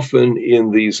 Often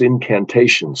in these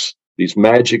incantations, these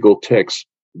magical texts,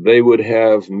 they would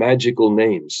have magical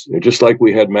names. Just like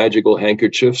we had magical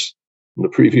handkerchiefs in the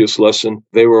previous lesson,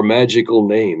 they were magical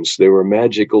names, they were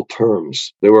magical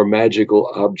terms, they were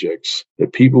magical objects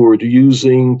that people were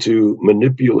using to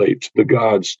manipulate the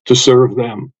gods, to serve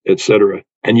them, etc.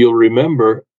 And you'll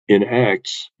remember in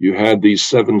Acts, you had these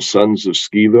 7 sons of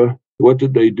Sceva. What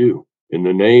did they do? In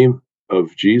the name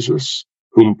of Jesus,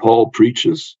 whom Paul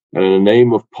preaches, and in the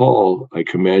name of Paul, I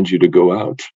command you to go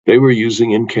out. They were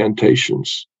using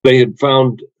incantations. They had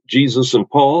found Jesus and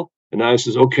Paul, and now he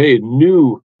says, okay,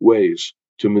 new ways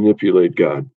to manipulate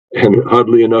God. And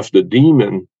oddly enough, the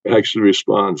demon actually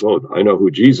responds, oh, I know who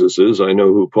Jesus is, I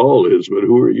know who Paul is, but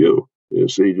who are you? You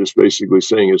see, just basically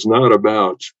saying it's not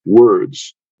about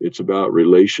words, it's about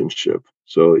relationship.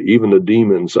 So even the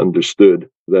demons understood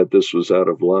that this was out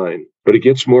of line. But it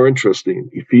gets more interesting.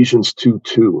 Ephesians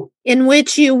 2:2. In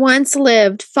which you once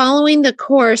lived, following the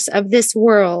course of this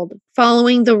world,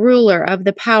 following the ruler of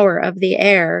the power of the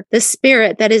air, the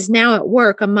spirit that is now at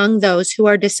work among those who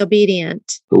are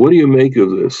disobedient. So what do you make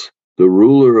of this? The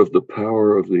ruler of the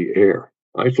power of the air.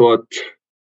 I thought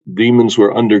demons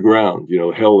were underground.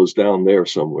 Hell is down there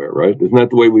somewhere, right? Isn't that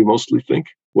the way we mostly think?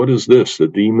 What is this? The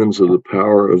demons of the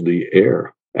power of the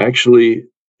air. Actually,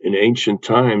 in ancient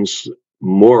times,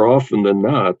 more often than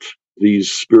not, these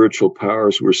spiritual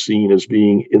powers were seen as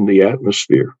being in the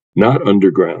atmosphere, not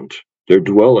underground. Their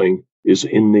dwelling is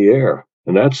in the air.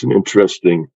 And that's an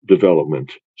interesting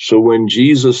development. So when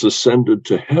Jesus ascended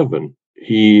to heaven,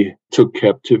 he took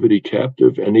captivity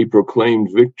captive and he proclaimed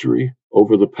victory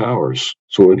over the powers.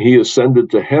 So when he ascended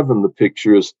to heaven, the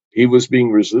picture is he was being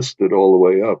resisted all the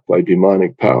way up by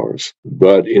demonic powers.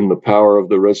 But in the power of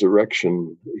the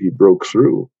resurrection, he broke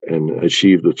through and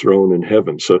achieved the throne in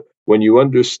heaven. So when you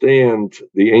understand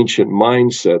the ancient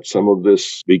mindset, some of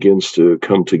this begins to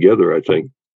come together, I think.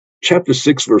 Chapter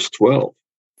 6, verse 12.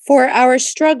 For our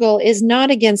struggle is not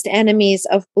against enemies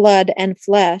of blood and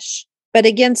flesh, but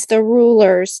against the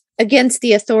rulers, against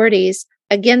the authorities,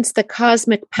 against the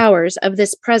cosmic powers of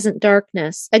this present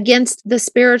darkness, against the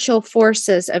spiritual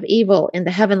forces of evil in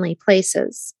the heavenly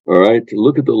places. All right,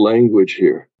 look at the language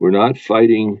here. We're not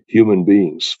fighting human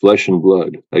beings, flesh and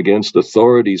blood, against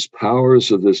authorities,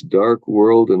 powers of this dark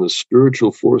world, and the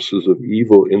spiritual forces of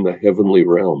evil in the heavenly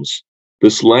realms.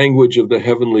 This language of the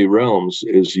heavenly realms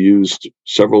is used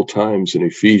several times in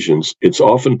Ephesians. It's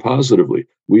often positively.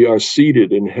 We are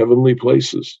seated in heavenly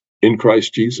places in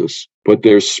Christ Jesus, but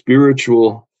there's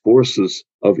spiritual forces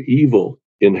of evil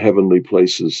in heavenly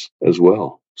places as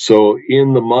well. So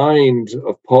in the mind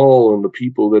of Paul and the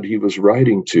people that he was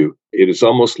writing to, it is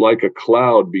almost like a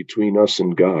cloud between us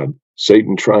and God.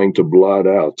 Satan trying to blot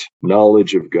out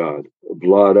knowledge of God,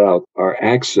 blot out our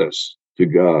access to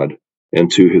God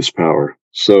and to his power.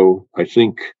 So I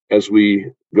think as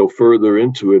we go further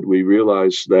into it, we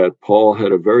realize that Paul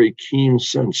had a very keen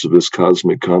sense of this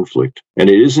cosmic conflict. And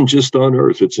it isn't just on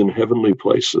earth, it's in heavenly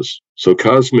places. So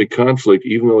cosmic conflict,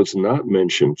 even though it's not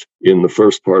mentioned in the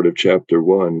first part of chapter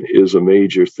 1, is a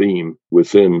major theme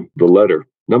within the letter.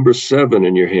 Number 7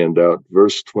 in your handout,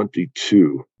 verse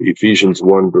 22, Ephesians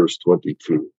 1, verse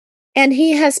 22. And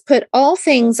he has put all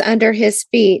things under his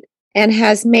feet and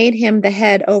has made him the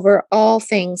head over all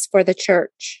things for the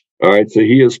church. All right, so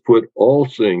he has put all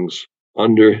things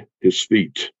under his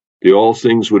feet. The all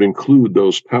things would include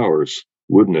those powers,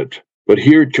 wouldn't it? But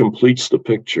here it completes the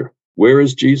picture. Where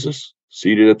is Jesus?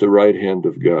 Seated at the right hand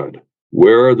of God.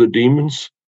 Where are the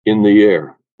demons? In the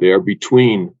air. They are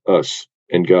between us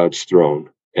and God's throne,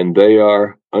 and they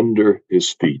are under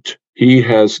his feet. He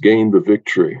has gained the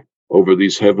victory over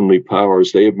these heavenly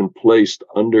powers. They have been placed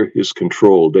under his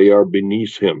control. They are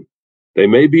beneath him. They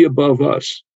may be above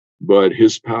us, but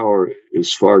his power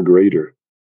is far greater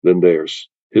than theirs.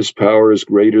 His power is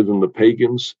greater than the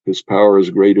pagans. His power is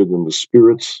greater than the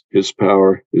spirits. His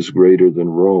power is greater than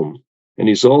Rome. And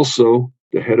he's also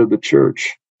the head of the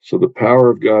church. So the power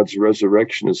of God's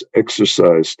resurrection is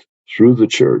exercised through the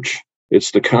church.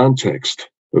 It's the context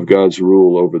of God's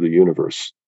rule over the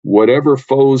universe. Whatever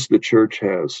foes the church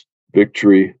has,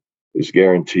 victory is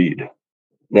guaranteed.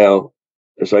 Now,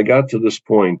 as I got to this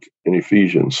point in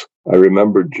Ephesians, I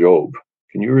remembered Job.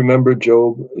 Can you remember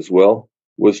Job as well?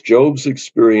 Was Job's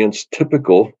experience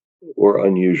typical or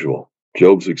unusual?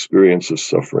 Job's experience of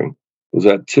suffering. Was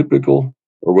that typical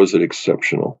or was it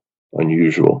exceptional,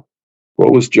 unusual?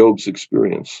 What was Job's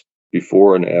experience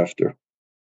before and after?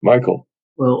 Michael.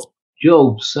 Well,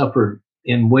 Job suffered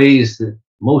in ways that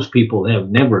most people have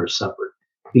never suffered.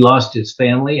 He lost his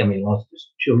family. He lost his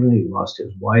children. He lost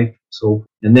his wife.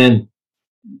 And then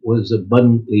was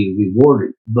abundantly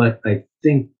rewarded. But I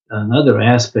think another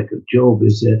aspect of Job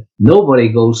is that nobody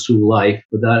goes through life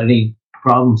without any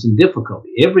problems and difficulty.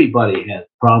 Everybody has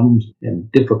problems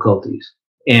and difficulties.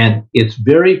 And it's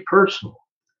very personal.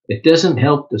 It doesn't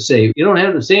help to say, you don't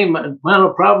have the same amount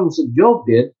of problems that Job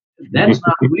did. That's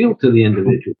not real to the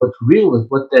individual. What's real is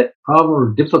what that problem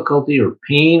or difficulty or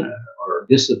pain or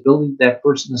disability that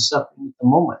person is suffering at the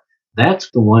moment. That's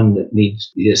the one that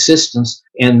needs the assistance,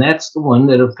 and that's the one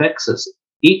that affects us,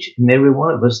 each and every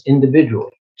one of us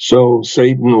individually. So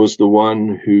Satan was the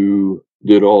one who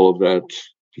did all of that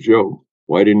to Job.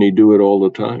 Why didn't he do it all the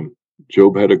time?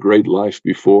 Job had a great life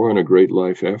before and a great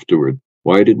life afterward.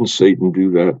 Why didn't Satan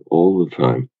do that all the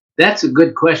time? That's a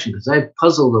good question, because I've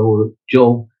puzzled over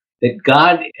Job, that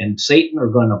God and Satan are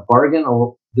going to bargain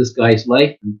over this guy's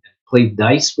life and play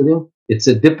dice with him. It's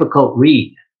a difficult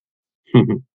read.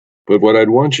 But what I'd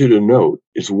want you to note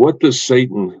is, what does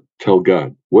Satan tell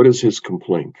God? What is his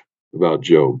complaint about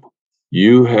Job?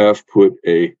 You have put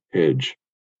a hedge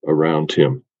around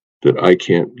him that I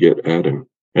can't get at him.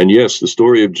 And yes, the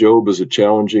story of Job is a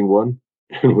challenging one.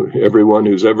 And everyone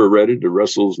who's ever read it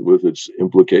wrestles with its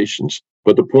implications.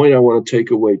 But the point I want to take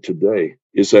away today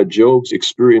is that Job's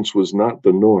experience was not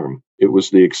the norm. It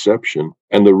was the exception.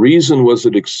 And the reason was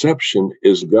an exception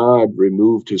is God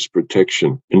removed his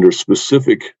protection in a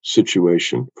specific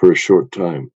situation for a short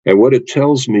time. And what it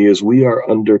tells me is we are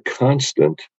under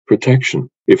constant protection.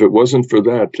 If it wasn't for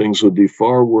that, things would be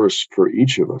far worse for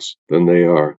each of us than they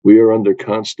are. We are under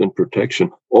constant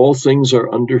protection. All things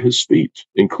are under his feet,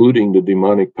 including the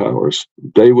demonic powers.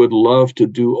 They would love to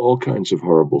do all kinds of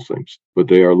horrible things, but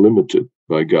they are limited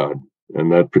by God,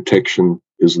 and that protection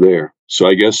is there. So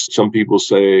I guess some people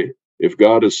say, if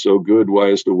God is so good, why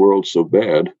is the world so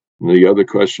bad? And the other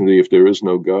question is, if there is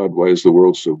no God, why is the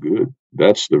world so good?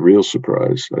 That's the real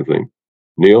surprise, I think.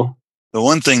 Neil? The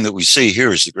one thing that we see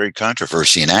here is the great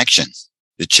controversy in action,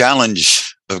 the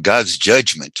challenge of God's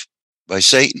judgment by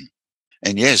Satan.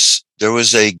 And yes, there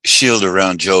was a shield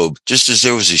around Job, just as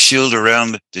there was a shield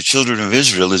around the children of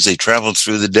Israel as they traveled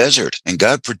through the desert, and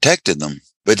God protected them.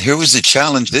 But here was the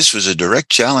challenge. This was a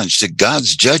direct challenge to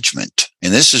God's judgment.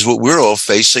 And this is what we're all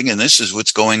facing, and this is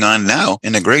what's going on now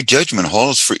in the great judgment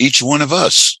halls for each one of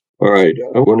us. All right,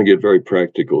 I want to get very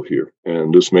practical here,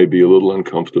 and this may be a little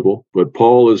uncomfortable, but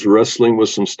Paul is wrestling with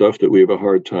some stuff that we have a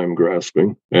hard time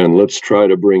grasping, and let's try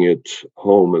to bring it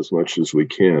home as much as we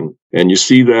can. And you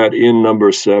see that in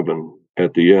number 7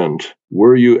 at the end.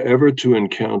 Were you ever to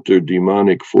encounter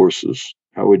demonic forces,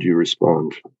 how would you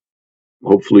respond?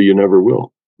 Hopefully you never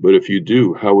will, but if you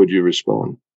do, how would you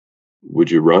respond?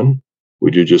 Would you run?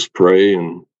 Would you just pray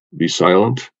and be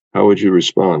silent? How would you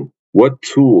respond? What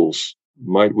tools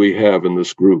might we have in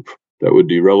this group that would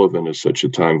be relevant at such a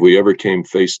time? If we ever came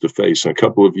face to face, a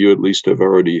couple of you at least have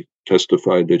already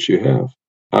testified that you have.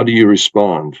 How do you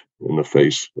respond in the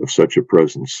face of such a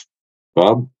presence?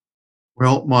 Bob?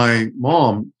 Well, my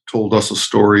mom told us a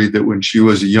story that when she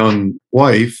was a young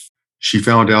wife, she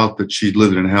found out that she'd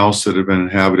lived in a house that had been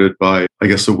inhabited by, I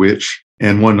guess, a witch.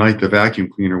 And one night the vacuum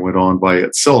cleaner went on by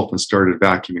itself and started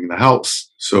vacuuming the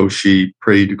house. So she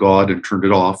prayed to God and turned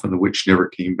it off, and the witch never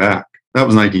came back. That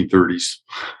was 1930s.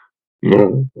 Yeah,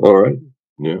 all right.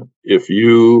 Yeah. If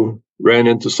you ran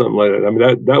into something like that, I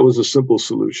mean, that was a simple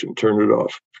solution. Turn it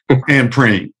off. And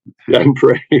praying. And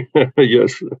pray.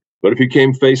 Yes. But if you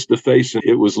came face to face and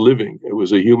it was living, it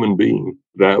was a human being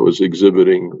that was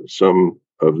exhibiting some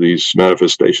of these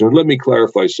manifestations. Let me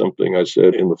clarify something I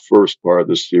said in the first part of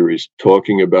this series,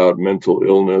 talking about mental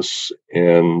illness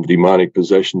and demonic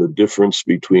possession, the difference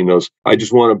between those. I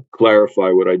just want to clarify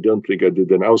what I don't think I did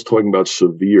then. I was talking about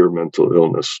severe mental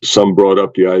illness. Some brought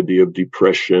up the idea of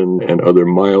depression and other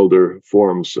milder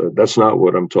forms. That's not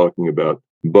what I'm talking about.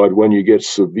 But when you get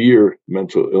severe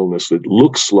mental illness, it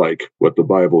looks like what the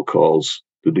Bible calls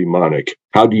the demonic.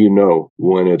 How do you know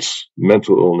when it's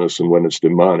mental illness and when it's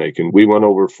demonic? And we went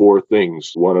over 4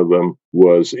 things. One of them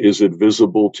was, is it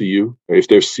visible to you? If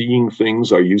they're seeing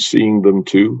things, are you seeing them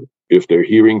too? If they're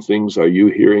hearing things, are you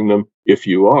hearing them? If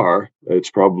you are, it's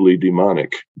probably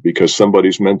demonic, because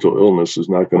somebody's mental illness is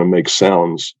not going to make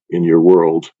sounds in your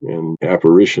world and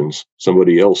apparitions,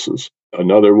 somebody else's.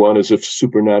 Another one is if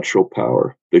supernatural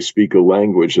power. They speak a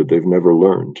language that they've never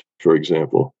learned, for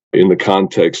example, in the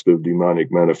context of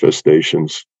demonic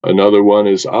manifestations. Another one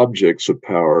is objects of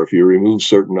power. If you remove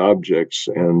certain objects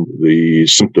and the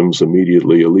symptoms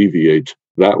immediately alleviate,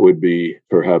 that would be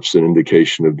perhaps an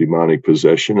indication of demonic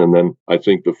possession. And then I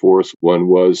think the fourth one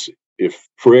was, if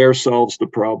prayer solves the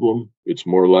problem, it's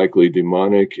more likely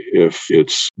demonic. If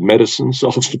it's medicine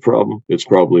solves the problem, it's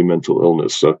probably mental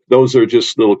illness. So those are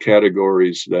just little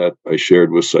categories that I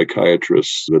shared with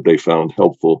psychiatrists that they found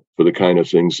helpful for the kind of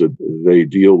things that they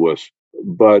deal with.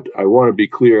 But I want to be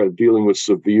clear, dealing with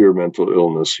severe mental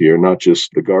illness here, not just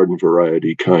the garden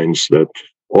variety kinds that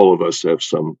all of us have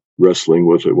some wrestling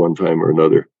with at one time or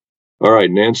another. All right,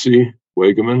 Nancy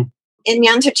Wageman. In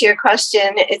answer to your question,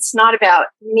 it's not about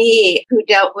me who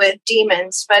dealt with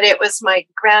demons, but it was my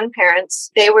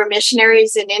grandparents. They were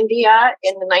missionaries in India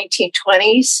in the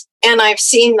 1920s, and I've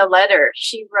seen the letter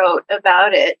she wrote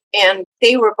about it. And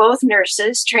they were both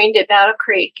nurses trained at Battle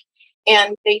Creek,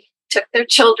 and they took their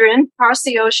children across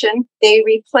the ocean. They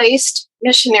replaced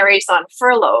missionaries on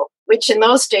furlough, which in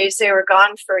those days they were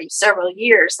gone for several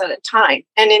years at a time.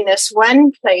 And in this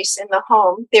one place in the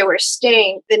home they were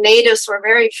staying, the natives were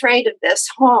very afraid of this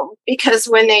home because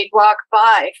when they'd walk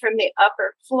by from the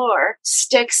upper floor,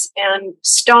 sticks and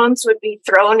stones would be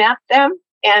thrown at them.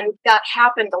 And that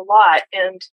happened a lot.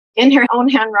 And in her own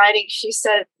handwriting, she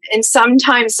said, and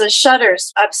sometimes the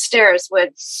shutters upstairs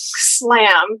would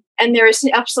slam, and there is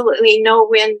absolutely no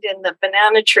wind in the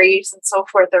banana trees and so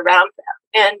forth around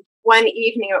them. And one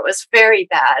evening it was very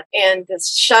bad, and the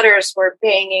shutters were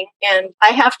banging, and I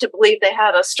have to believe they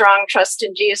had a strong trust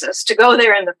in Jesus to go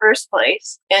there in the first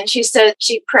place. And she said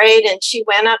she prayed and she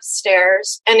went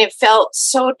upstairs, and it felt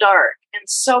so dark and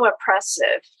so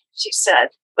oppressive, she said.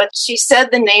 But she said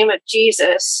the name of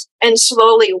Jesus and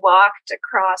slowly walked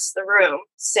across the room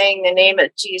saying the name of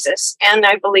Jesus, and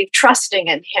I believe trusting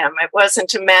in him. It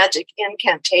wasn't a magic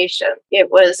incantation.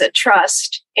 It was a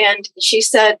trust. And she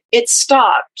said it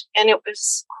stopped, and it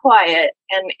was quiet,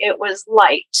 and it was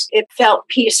light. It felt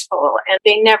peaceful, and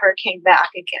they never came back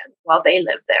again while they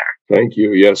lived there. Thank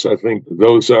you. Yes, I think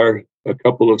those are a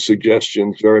couple of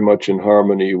suggestions very much in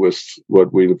harmony with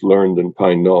what we've learned in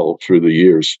Pine Knoll through the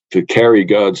years. To carry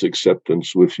God's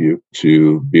acceptance with you,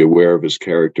 to be aware of his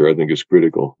character, I think is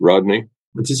critical. Rodney?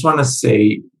 I just want to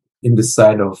say, in the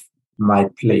side of my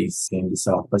place in the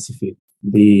South Pacific,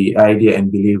 the idea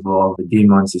and belief of the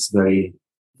demons is very,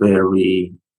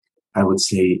 very, I would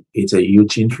say it's a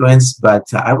huge influence,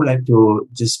 but I would like to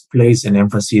just place an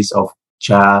emphasis of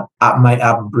my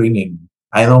upbringing.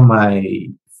 I know my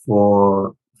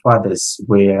forefathers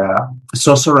were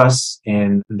sorcerers,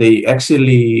 and they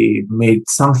actually made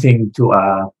something to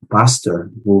a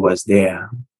pastor who was there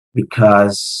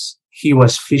because he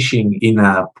was fishing in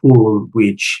a pool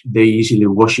which they usually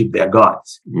worship their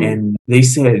gods. And they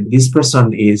said, this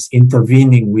person is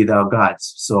intervening with our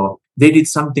gods. So they did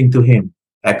something to him,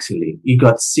 actually. He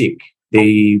got sick.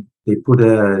 They put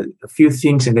a few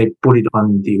things and they put it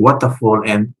on the waterfall.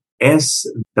 And as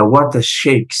the water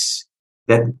shakes,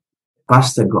 that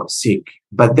pastor got sick.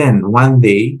 But then one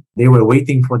day they were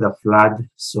waiting for the flood.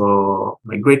 So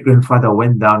my great grandfather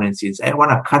went down and says, I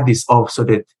want to cut this off so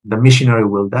that the missionary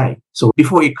will die. So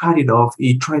before he cut it off,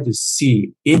 he tried to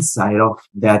see inside of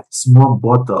that small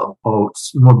bottle or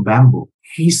small bamboo.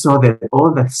 He saw that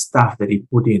all that stuff that he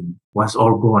put in was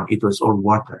all gone. It was all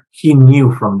water. He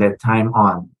knew from that time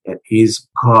on that his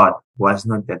God was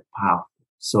not that powerful.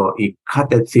 So he cut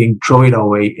that thing, threw it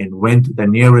away, and went to the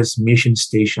nearest mission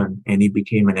station, and he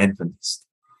became an Adventist.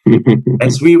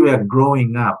 As we were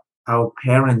growing up, our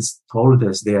parents told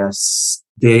us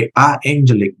they are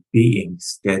angelic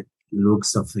beings that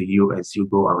looks after you as you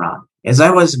go around. As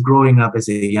I was growing up as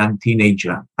a young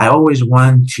teenager, I always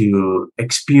want to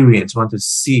experience, want to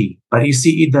see. But you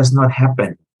see, it does not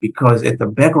happen because at the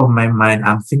back of my mind,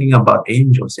 I'm thinking about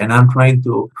angels and I'm trying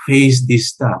to face this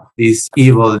stuff, these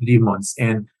evil demons.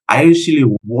 And I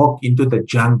usually walk into the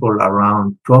jungle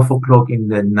around 12 o'clock in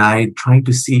the night trying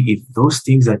to see if those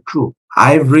things are true.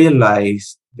 I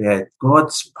realized that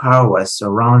God's power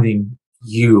surrounding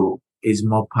you is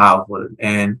more powerful.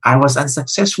 And I was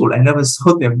unsuccessful. I never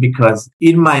saw them because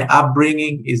in my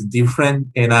upbringing is different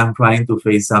and I'm trying to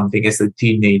face something as a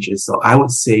teenager. So I would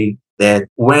say that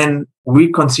when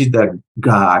we consider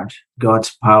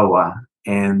God's power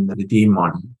and the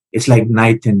demon, it's like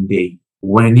night and day.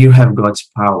 When you have God's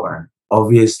power,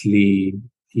 obviously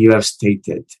you have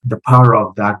stated the power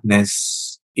of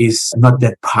darkness is not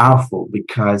that powerful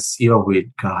because you're with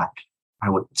God. I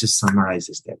would just summarize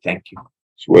this there. Thank you.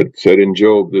 It's what said in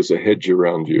Job, there's a hedge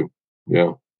around you.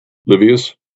 Yeah.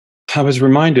 Livius? I was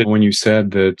reminded when you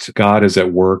said that God is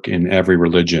at work in every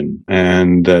religion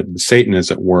and that Satan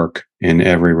is at work in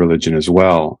every religion as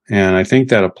well. And I think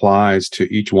that applies to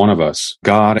each one of us.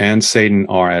 God and Satan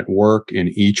are at work in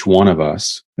each one of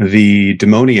us. The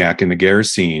demoniac in the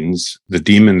Gerasenes, the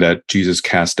demon that Jesus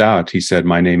cast out, he said,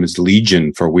 "My name is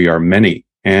Legion, for we are many."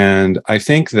 And I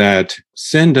think that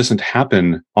sin doesn't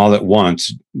happen all at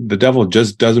once. The devil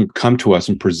just doesn't come to us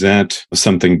and present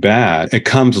something bad. It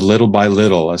comes little by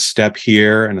little, a step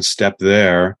here and a step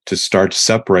there to start to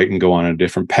separate and go on a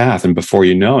different path. And before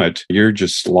you know it, you're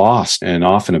just lost and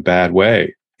off in a bad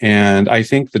way. And I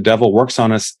think the devil works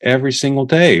on us every single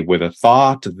day with a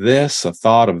thought of this, a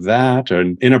thought of that,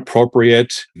 an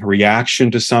inappropriate reaction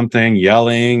to something,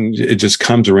 yelling. It just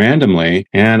comes randomly.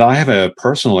 And I have a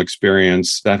personal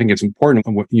experience that I think it's important.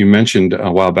 What you mentioned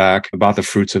a while back about the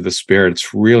fruits of the Spirit.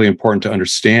 It's really important to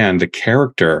understand the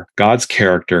character, God's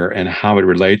character, and how it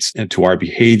relates to our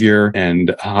behavior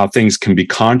and how things can be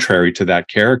contrary to that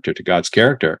character, to God's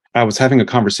character. I was having a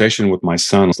conversation with my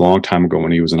son a long time ago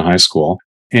when he was in high school.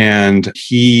 And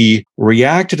he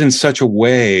reacted in such a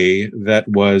way that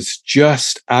was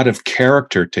just out of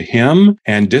character to him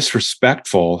and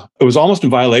disrespectful. It was almost in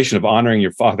violation of honoring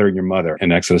your father and your mother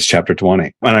in Exodus chapter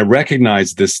 20. And I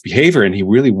recognized this behavior, and he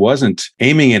really wasn't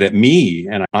aiming it at me.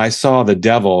 And I saw the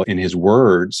devil in his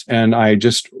words, and I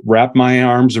just wrapped my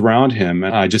arms around him.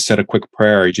 And I just said a quick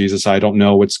prayer. Jesus, I don't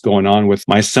know what's going on with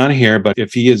my son here, but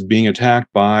if he is being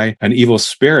attacked by an evil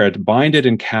spirit, bind it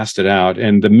and cast it out.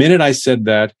 And the minute I said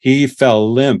that, he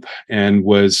fell limp and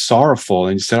was sorrowful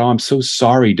and he said, "Oh, I'm so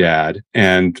sorry, Dad."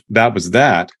 And that was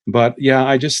that. But yeah,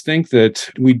 I just think that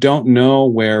we don't know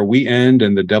where we end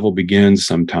and the devil begins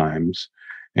sometimes.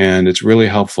 And it's really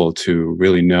helpful to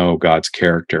really know God's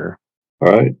character.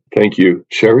 All right. Thank you.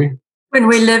 Sherry? When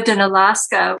we lived in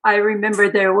Alaska, I remember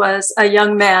there was a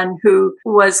young man who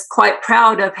was quite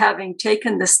proud of having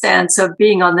taken the stance of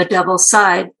being on the devil's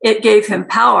side. It gave him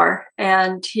power,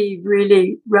 and he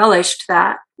really relished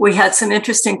that. We had some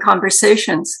interesting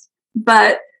conversations.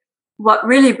 But what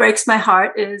really breaks my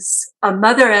heart is a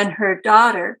mother and her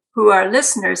daughter, who are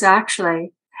listeners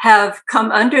actually, have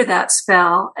come under that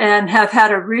spell and have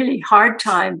had a really hard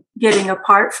time getting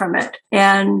apart from it.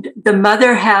 And the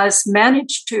mother has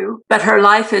managed to, but her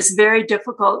life is very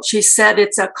difficult. She said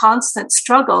it's a constant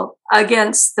struggle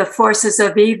against the forces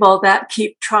of evil that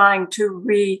keep trying to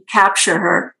recapture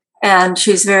her. And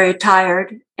she's very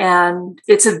tired, and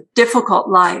it's a difficult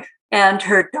life. And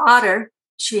her daughter,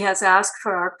 she has asked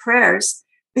for our prayers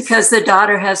because the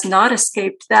daughter has not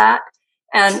escaped that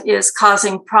and is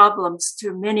causing problems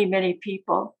to many, many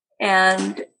people.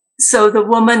 And so the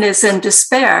woman is in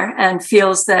despair and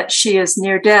feels that she is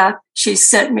near death. She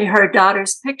sent me her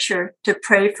daughter's picture to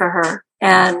pray for her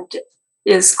and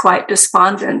is quite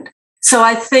despondent. So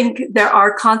I think there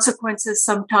are consequences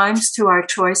sometimes to our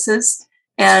choices.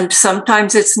 And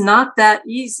sometimes it's not that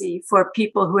easy for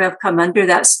people who have come under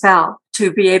that spell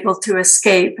to be able to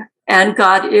escape. And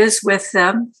God is with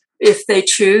them if they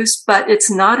choose, but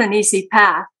it's not an easy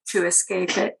path to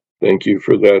escape it. Thank you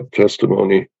for that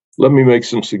testimony. Let me make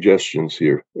some suggestions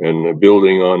here, and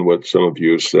building on what some of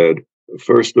you have said.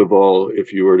 First of all,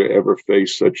 if you were to ever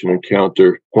face such an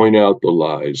encounter, point out the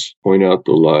lies. Point out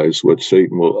the lies. What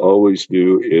Satan will always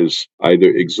do is either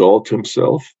exalt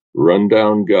himself, run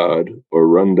down God, or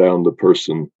run down the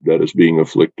person that is being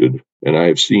afflicted. And I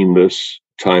have seen this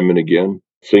time and again.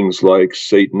 Things like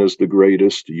Satan is the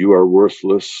greatest, you are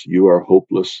worthless, you are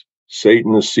hopeless.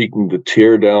 Satan is seeking to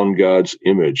tear down God's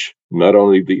image, not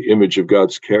only the image of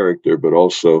God's character, but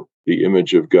also the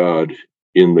image of God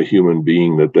in the human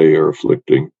being that they are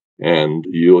afflicting. And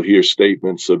you'll hear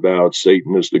statements about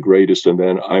Satan is the greatest, and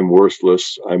then I'm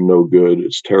worthless, I'm no good,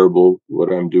 it's terrible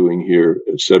what I'm doing here,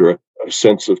 etc. A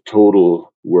sense of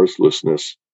total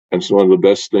worthlessness. And so one of the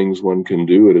best things one can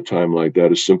do at a time like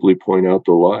that is simply point out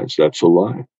the lies. That's a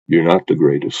lie. You're not the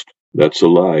greatest. That's a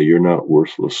lie. You're not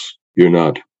worthless. You're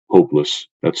not hopeless.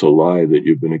 That's a lie that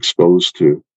you've been exposed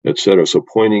to, etc. So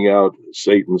pointing out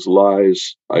Satan's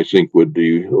lies, I think, would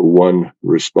be one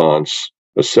response.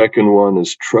 A second one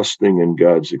is trusting in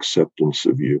God's acceptance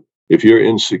of you. If you're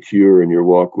insecure in your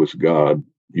walk with God,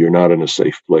 you're not in a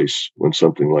safe place when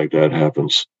something like that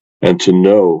happens. And to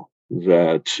know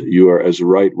that you are as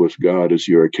right with God as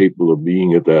you are capable of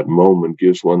being at that moment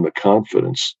gives one the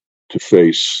confidence to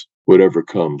face whatever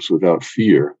comes without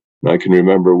fear. And I can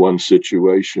remember one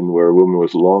situation where a woman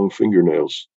with long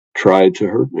fingernails tried to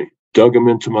hurt me, dug them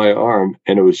into my arm,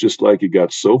 and it was just like it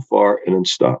got so far and then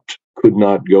stopped. Could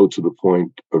not go to the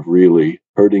point of really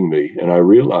hurting me. And I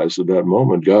realized at that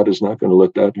moment, God is not going to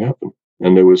let that happen.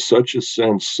 And there was such a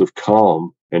sense of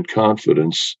calm and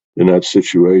confidence in that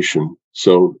situation.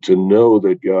 So to know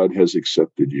that God has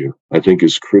accepted you, I think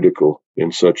is critical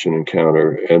in such an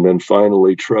encounter. And then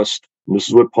finally, trust. And this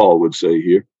is what Paul would say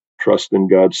here. Trust in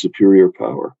God's superior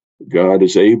power. God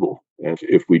is able. And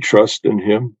if we trust in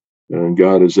him, then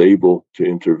God is able to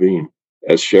intervene.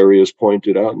 As Sherry has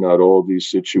pointed out, not all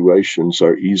these situations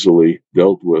are easily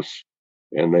dealt with,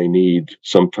 and they need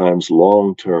sometimes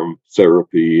long-term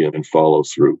therapy and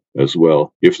follow-through as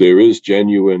well. If there is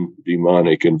genuine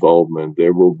demonic involvement,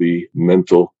 there will be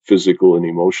mental, physical, and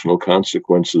emotional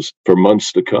consequences for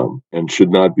months to come, and should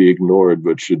not be ignored,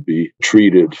 but should be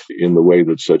treated in the way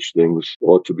that such things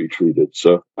ought to be treated.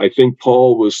 So I think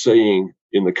Paul was saying,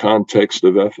 in the context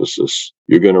of Ephesus,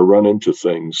 you're going to run into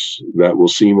things that will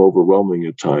seem overwhelming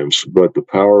at times, but the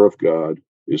power of God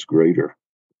is greater.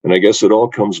 And I guess it all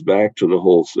comes back to the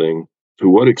whole thing. To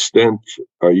what extent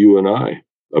are you and I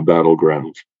a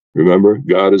battleground? Remember,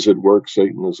 God is at work,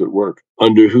 Satan is at work.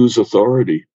 Under whose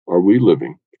authority are we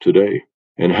living today?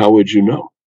 And how would you know?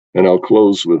 And I'll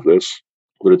close with this,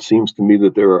 but it seems to me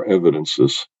that there are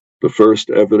evidences. The first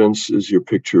evidence is your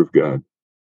picture of God.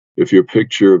 If your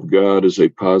picture of God is a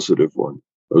positive one,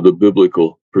 or the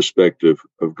biblical perspective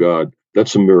of God,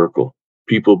 that's a miracle.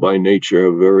 People by nature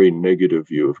have a very negative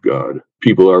view of God.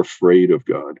 People are afraid of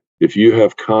God. If you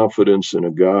have confidence in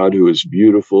a God who is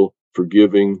beautiful,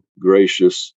 forgiving,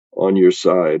 gracious, on your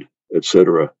side,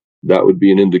 etc., that would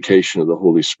be an indication of the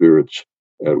Holy Spirit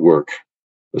at work.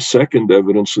 The second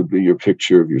evidence would be your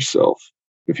picture of yourself.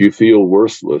 If you feel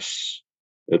worthless,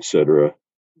 etc.,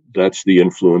 that's the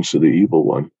influence of the evil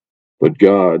one. But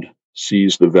God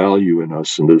sees the value in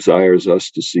us and desires us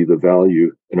to see the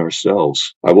value in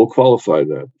ourselves. I will qualify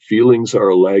that. Feelings are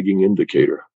a lagging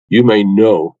indicator. You may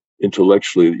know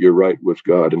intellectually that you're right with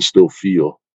God and still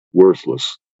feel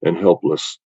worthless and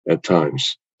helpless at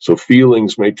times. So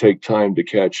feelings may take time to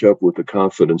catch up with the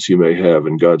confidence you may have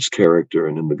in God's character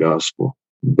and in the gospel.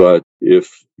 But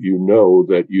if you know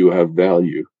that you have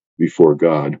value before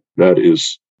God, that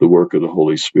is the work of the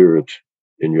Holy Spirit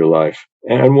in your life.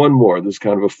 And one more, this is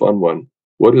kind of a fun one.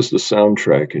 What is the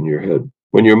soundtrack in your head?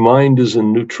 When your mind is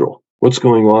in neutral, what's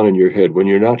going on in your head when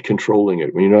you're not controlling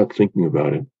it, when you're not thinking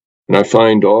about it? And I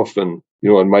find often,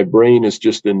 and my brain is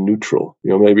just in neutral,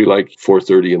 maybe like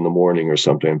 4:30 in the morning or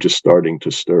something, I'm just starting to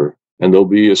stir. And there'll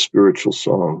be a spiritual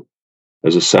song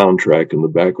as a soundtrack in the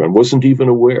background. Wasn't even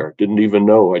aware, didn't even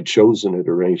know I'd chosen it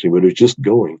or anything, but it's just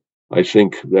going. I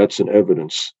think that's an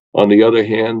evidence. On the other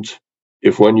hand,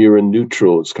 if when you're in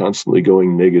neutral, it's constantly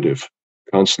going negative,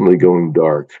 constantly going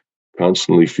dark,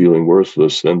 constantly feeling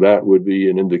worthless, then that would be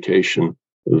an indication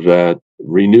that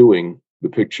renewing the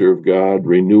picture of God,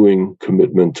 renewing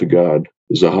commitment to God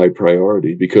is a high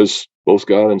priority, because both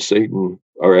God and Satan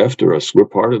are after us. We're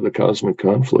part of the cosmic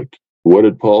conflict. What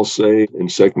did Paul say in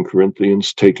 2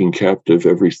 Corinthians? Taking captive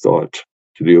every thought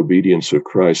to the obedience of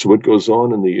Christ. So what goes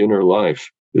on in the inner life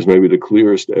is maybe the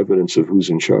clearest evidence of who's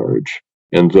in charge.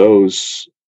 And those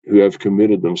who have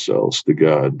committed themselves to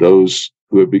God, those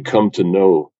who have become to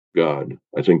know God,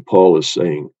 I think Paul is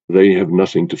saying they have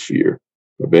nothing to fear.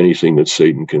 of anything that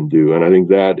Satan can do. And I think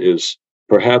that is,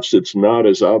 perhaps it's not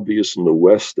as obvious in the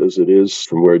West as it is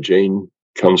from where Jane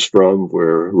comes from,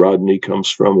 where Rodney comes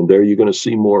from, and there you're going to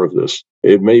see more of this.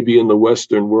 It may be in the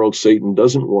Western world, Satan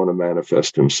doesn't want to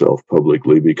manifest himself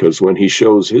publicly, because when he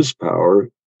shows his power,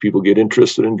 people get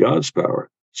interested in God's power.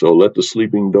 So let the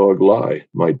sleeping dog lie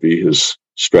might be his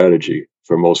strategy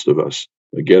for most of us,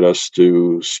 to get us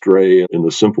to stray in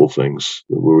the simple things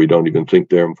where we don't even think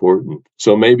they're important.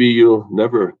 So maybe you'll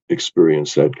never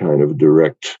experience that kind of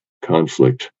direct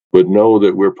conflict, but know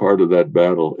that we're part of that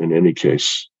battle in any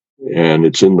case. And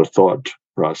it's in the thought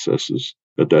processes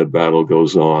that battle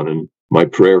goes on. And my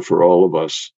prayer for all of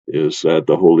us is that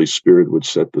the Holy Spirit would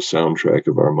set the soundtrack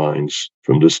of our minds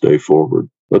from this day forward.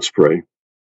 Let's pray.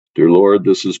 Dear Lord,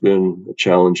 this has been a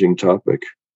challenging topic.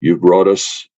 You've brought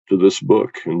us to this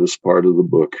book and this part of the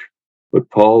book. But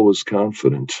Paul was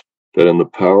confident that in the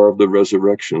power of the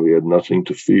resurrection, we had nothing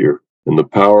to fear. In the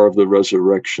power of the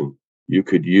resurrection, you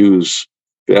could use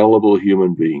fallible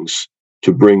human beings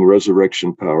to bring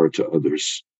resurrection power to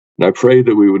others. And I pray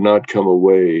that we would not come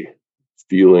away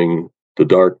feeling the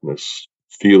darkness,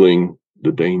 feeling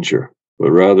the danger,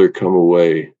 but rather come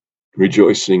away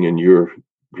rejoicing in your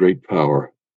great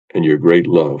power and your great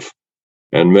love.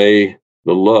 And may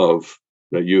the love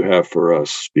that you have for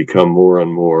us become more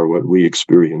and more what we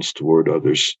experience toward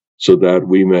others, so that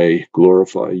we may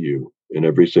glorify you in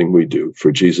everything we do.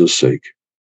 For Jesus' sake,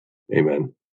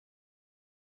 amen.